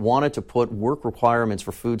Rodeo, that wanted to put work requirements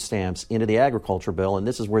for food stamps into the agriculture bill, and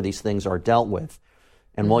this is where these things are dealt with.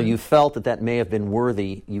 And while you felt that that may have been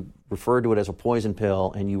worthy, you referred to it as a poison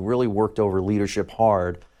pill, and you really worked over leadership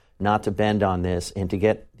hard not to bend on this and to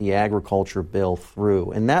get the agriculture bill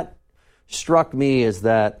through. And that struck me as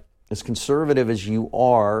that, as conservative as you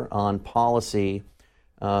are on policy,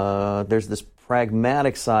 there's this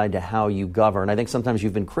pragmatic side to how you govern. I think sometimes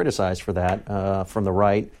you've been criticized for that from the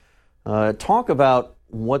right. Talk about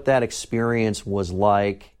what that experience was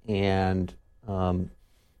like and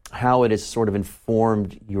how it has sort of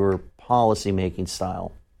informed your policy-making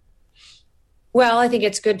style. Well, I think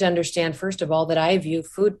it's good to understand, first of all, that I view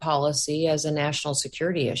food policy as a national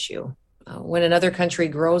security issue. When another country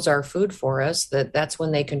grows our food for us, that's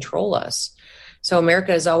when they control us. So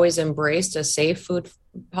America has always embraced a safe food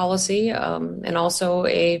policy and also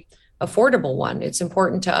a affordable one. It's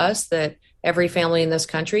important to us that every family in this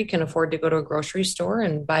country can afford to go to a grocery store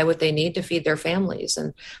and buy what they need to feed their families.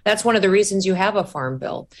 And that's one of the reasons you have a farm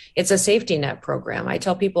bill. It's a safety net program. I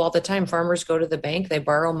tell people all the time, farmers go to the bank, they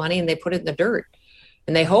borrow money and they put it in the dirt.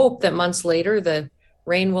 And they hope that months later, the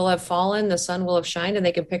rain will have fallen, the sun will have shined, and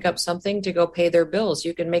they can pick up something to go pay their bills.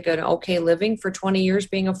 You can make an okay living for 20 years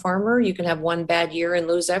being a farmer. You can have one bad year and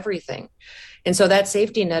lose everything. And so that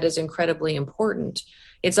safety net is incredibly important.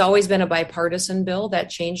 It's always been a bipartisan bill. That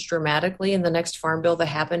changed dramatically in the next farm bill that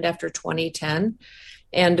happened after 2010.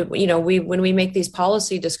 And, you know, when we make these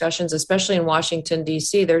policy discussions, especially in Washington,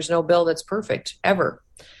 D.C., there's no bill that's perfect, ever.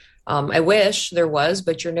 I wish there was,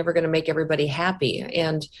 but you're never going to make everybody happy.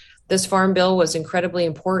 And this farm bill was incredibly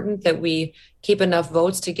important that we keep enough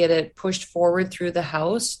votes to get it pushed forward through the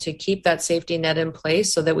House to keep that safety net in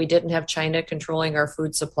place so that we didn't have China controlling our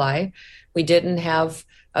food supply. We didn't have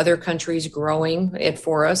other countries growing it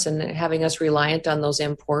for us and having us reliant on those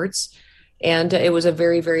imports. And it was a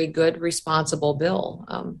very, very good, responsible bill.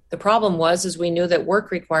 The problem was we knew that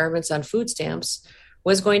work requirements on food stamps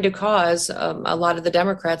was going to cause a lot of the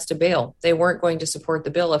Democrats to bail. They weren't going to support the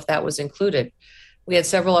bill if that was included. We had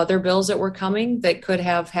several other bills that were coming that could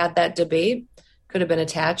have had that debate, could have been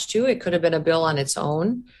attached to. It could have been a bill on its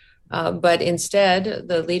own. But instead,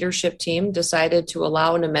 the leadership team decided to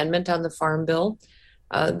allow an amendment on the farm bill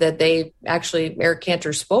that they actually, Eric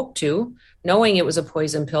Cantor spoke to, knowing it was a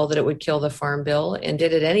poison pill, that it would kill the farm bill, and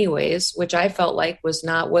did it anyways, which I felt like was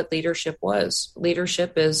not what leadership was.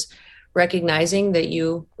 Leadership is recognizing that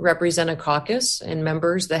you represent a caucus and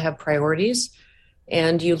members that have priorities,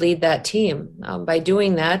 and you lead that team. By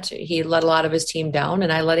doing that, he let a lot of his team down,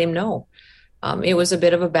 and I let him know. It was a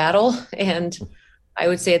bit of a battle, and I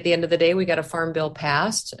would say at the end of the day, we got a farm bill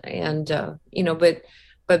passed. And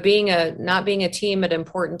but not being a team at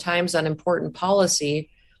important times on important policy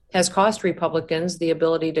has cost Republicans the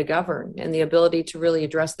ability to govern and the ability to really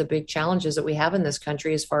address the big challenges that we have in this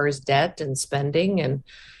country as far as debt and spending and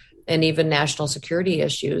even national security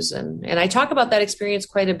issues. And I talk about that experience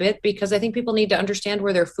quite a bit because I think people need to understand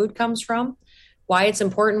where their food comes from, why it's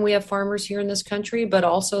important we have farmers here in this country, but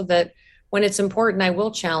also that when it's important, I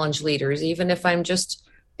will challenge leaders, even if I'm just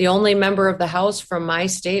the only member of the House from my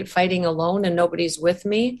state fighting alone and nobody's with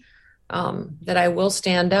me, that I will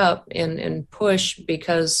stand up and push,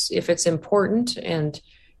 because if it's important and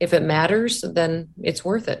if it matters, then it's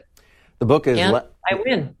worth it. The book is... I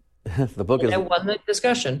win. The book is... I won the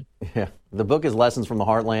discussion. Yeah. The book is Lessons from the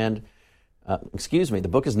Heartland. The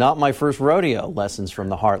book is Not My First Rodeo, Lessons from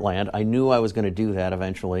the Heartland. I knew I was going to do that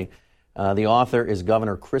eventually. The author is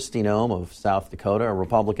Governor Kristi Noem of South Dakota, a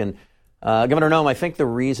Republican. Governor Noem, I think the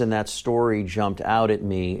reason that story jumped out at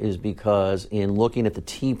me is because in looking at the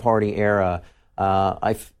Tea Party era,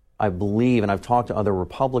 I believe, and I've talked to other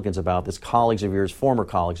Republicans about this, colleagues of yours, former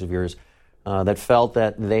colleagues of yours, that felt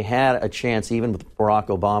that they had a chance, even with Barack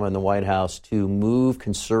Obama in the White House, to move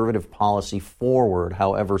conservative policy forward,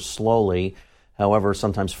 however slowly, however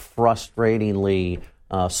sometimes frustratingly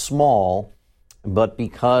small, but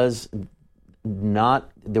because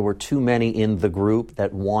there were too many in the group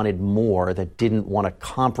that wanted more, that didn't want to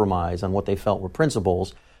compromise on what they felt were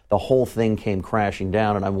principles, the whole thing came crashing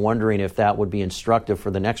down. And I'm wondering if that would be instructive for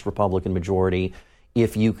the next Republican majority.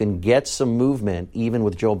 If you can get some movement, even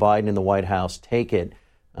with Joe Biden in the White House, take it.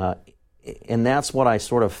 And that's what I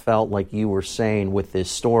sort of felt like you were saying with this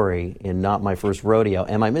story in Not My First Rodeo.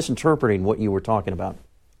 Am I misinterpreting what you were talking about?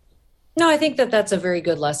 No, I think that that's a very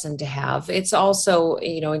good lesson to have. It's also,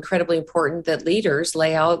 incredibly important that leaders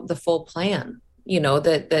lay out the full plan,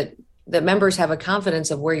 that members have a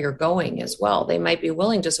confidence of where you're going as well. They might be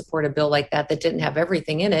willing to support a bill like that didn't have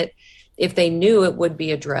everything in it if they knew it would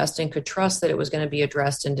be addressed and could trust that it was going to be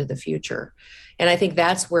addressed into the future. And I think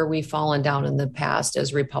that's where we've fallen down in the past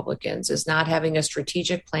as Republicans, is not having a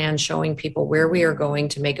strategic plan showing people where we are going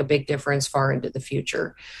to make a big difference far into the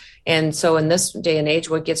future. And so in this day and age,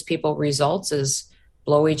 what gets people results is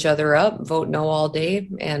blow each other up, vote no all day,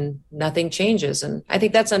 and nothing changes. And I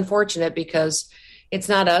think that's unfortunate because it's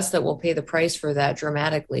not us that will pay the price for that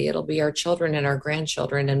dramatically. It'll be our children and our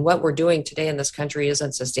grandchildren. And what we're doing today in this country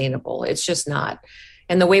isn't sustainable. It's just not.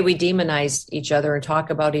 And the way we demonize each other and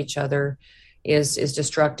talk about each other is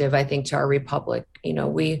destructive, I think, to our republic.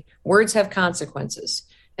 Words have consequences,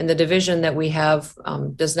 and the division that we have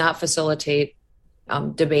does not facilitate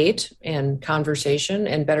debate and conversation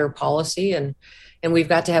and better policy. And we've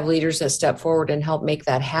got to have leaders that step forward and help make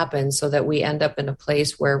that happen so that we end up in a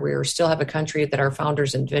place where we still have a country that our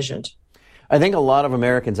founders envisioned. I think a lot of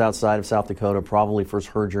Americans outside of South Dakota probably first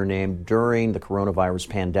heard your name during the coronavirus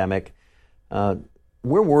pandemic. Where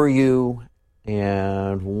were you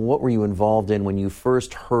and what were you involved in when you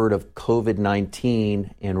first heard of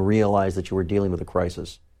COVID-19 and realized that you were dealing with a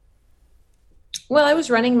crisis? Well, I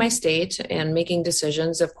was running my state and making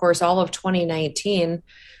decisions. Of course, all of 2019,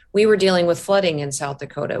 we were dealing with flooding in South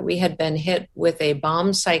Dakota. We had been hit with a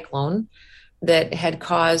bomb cyclone that had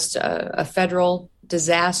caused a federal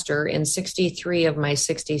disaster in 63 of my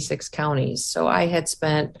 66 counties. So I had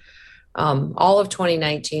spent all of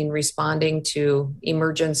 2019 responding to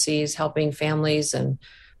emergencies, helping families and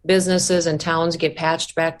businesses and towns get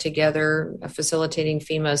patched back together, facilitating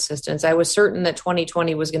FEMA assistance. I was certain that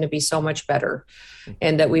 2020 was going to be so much better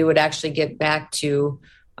and that we would actually get back to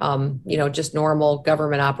just normal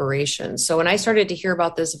government operations. So when I started to hear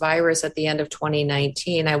about this virus at the end of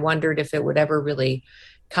 2019, I wondered if it would ever really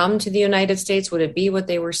come to the United States. Would it be what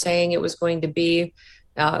they were saying it was going to be?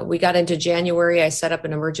 We got into January. I set up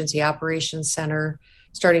an emergency operations center,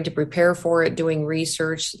 starting to prepare for it, doing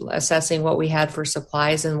research, assessing what we had for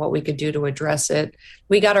supplies and what we could do to address it.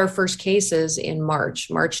 We got our first cases in March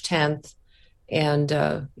 10th,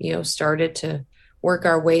 and started to work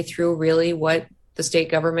our way through really what the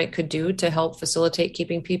state government could do to help facilitate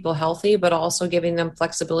keeping people healthy, but also giving them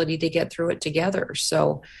flexibility to get through it together.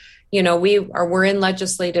 So, we're in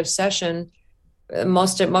legislative session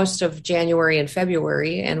most of January and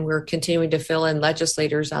February, and we're continuing to fill in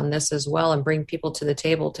legislators on this as well and bring people to the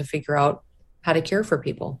table to figure out how to care for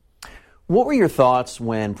people. What were your thoughts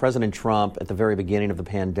when President Trump, at the very beginning of the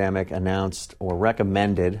pandemic, announced or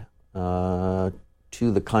recommended to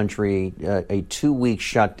the country a 2-week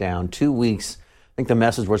shutdown, 2 weeks? I think the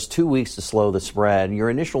message was 2 weeks to slow the spread.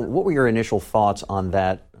 What were your initial thoughts on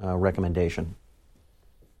that recommendation?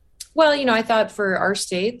 Well, I thought for our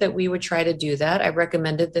state that we would try to do that. I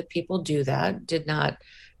recommended that people do that, did not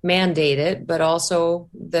mandate it, but also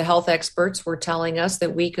the health experts were telling us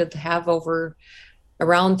that we could have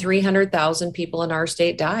around 300,000 people in our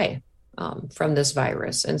state die from this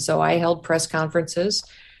virus. And so I held press conferences,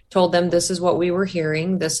 told them this is what we were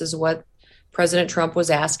hearing. This is what President Trump was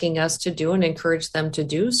asking us to do and encouraged them to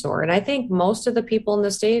do so. And I think most of the people in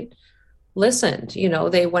the state listened.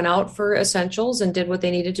 They went out for essentials and did what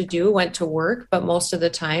they needed to do, went to work, but most of the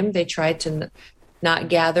time they tried to not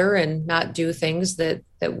gather and not do things that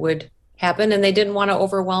would happen. And they didn't want to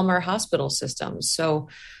overwhelm our hospital systems. So,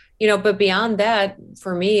 but beyond that,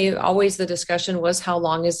 for me, always the discussion was, how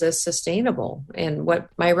long is this sustainable? And what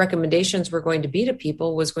my recommendations were going to be to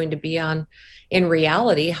people was going to be on, in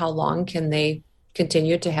reality, how long can they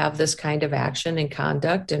continue to have this kind of action and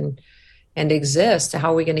conduct and and exist,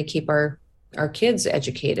 how are we going to keep our kids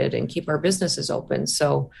educated and keep our businesses open?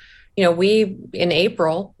 So, we in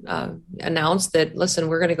April announced that, listen,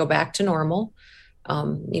 we're going to go back to normal.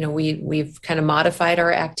 We've kind of modified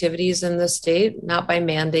our activities in the state, not by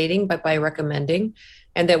mandating, but by recommending,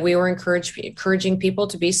 and that we were encouraging people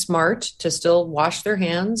to be smart, to still wash their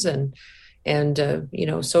hands and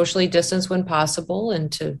socially distance when possible,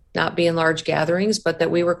 and to not be in large gatherings, but that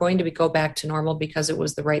we were going to go back to normal because it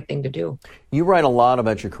was the right thing to do. You write a lot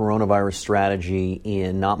about your coronavirus strategy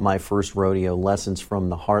in Not My First Rodeo, Lessons from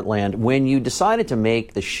the Heartland. When you decided to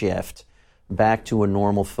make the shift back to a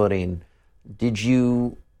normal footing, did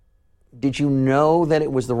you know that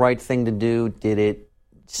it was the right thing to do?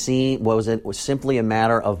 Was it simply a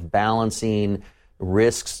matter of balancing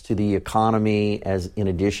risks to the economy as in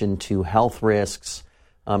addition to health risks?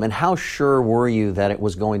 And how sure were you that it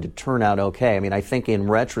was going to turn out okay? I mean, I think in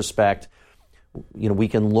retrospect, we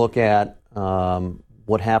can look at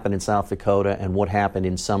what happened in South Dakota and what happened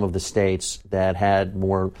in some of the states that had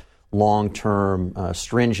more long-term,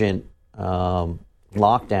 stringent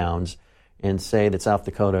lockdowns, and say that South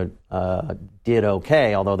Dakota did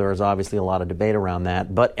okay, although there is obviously a lot of debate around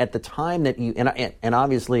that. But at the time that and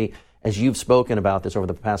obviously, as you've spoken about this over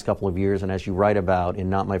the past couple of years, and as you write about in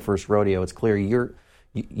Not My First Rodeo, it's clear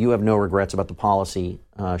you have no regrets about the policy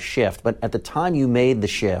shift. But at the time you made the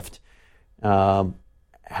shift,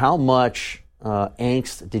 how much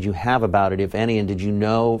angst did you have about it, if any, and did you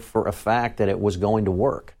know for a fact that it was going to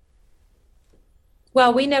work?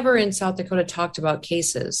 Well, we never in South Dakota talked about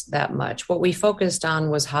cases that much. What we focused on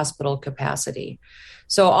was hospital capacity.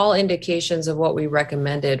 So all indications of what we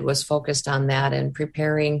recommended was focused on that and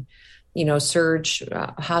preparing, surge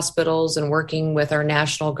hospitals and working with our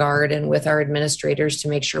National Guard and with our administrators to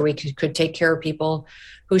make sure we could take care of people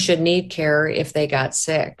who should need care if they got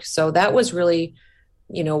sick. So that was really,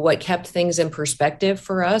 what kept things in perspective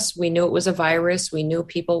for us. We knew it was a virus. We knew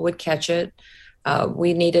people would catch it.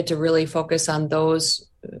 We needed to really focus on those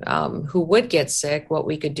who would get sick, what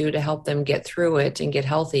we could do to help them get through it and get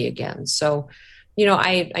healthy again. So,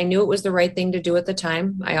 I knew it was the right thing to do at the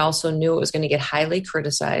time. I also knew it was going to get highly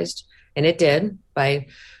criticized, and it did, by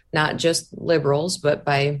not just liberals, but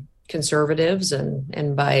by conservatives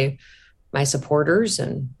and by my supporters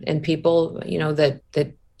and people,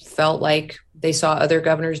 that felt like they saw other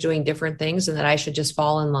governors doing different things and that I should just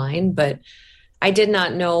fall in line. But I did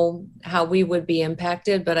not know how we would be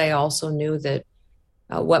impacted, but I also knew that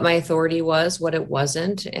what my authority was, what it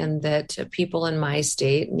wasn't, and that people in my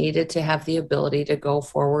state needed to have the ability to go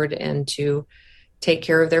forward and to take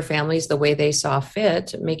care of their families the way they saw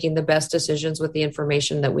fit, making the best decisions with the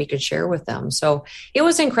information that we could share with them. So it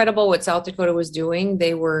was incredible what South Dakota was doing.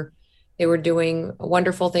 They were doing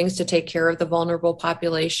wonderful things to take care of the vulnerable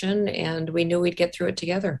population, and we knew we'd get through it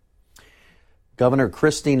together. Governor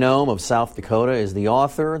Kristi Noem of South Dakota is the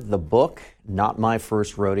author. The book, Not My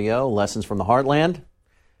First Rodeo, Lessons from the Heartland.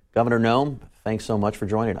 Governor Noem, thanks so much for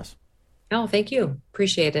joining us. Oh, thank you.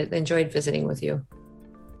 Appreciate it. Enjoyed visiting with you.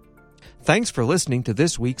 Thanks for listening to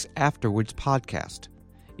this week's Afterwards podcast.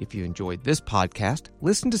 If you enjoyed this podcast,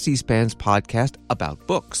 listen to C-SPAN's podcast about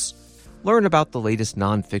books. Learn about the latest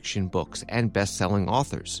nonfiction books and best-selling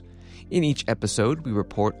authors. In each episode, we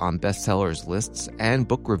report on bestsellers lists and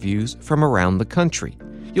book reviews from around the country.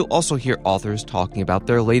 You'll also hear authors talking about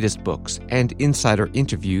their latest books and insider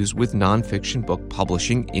interviews with nonfiction book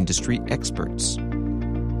publishing industry experts.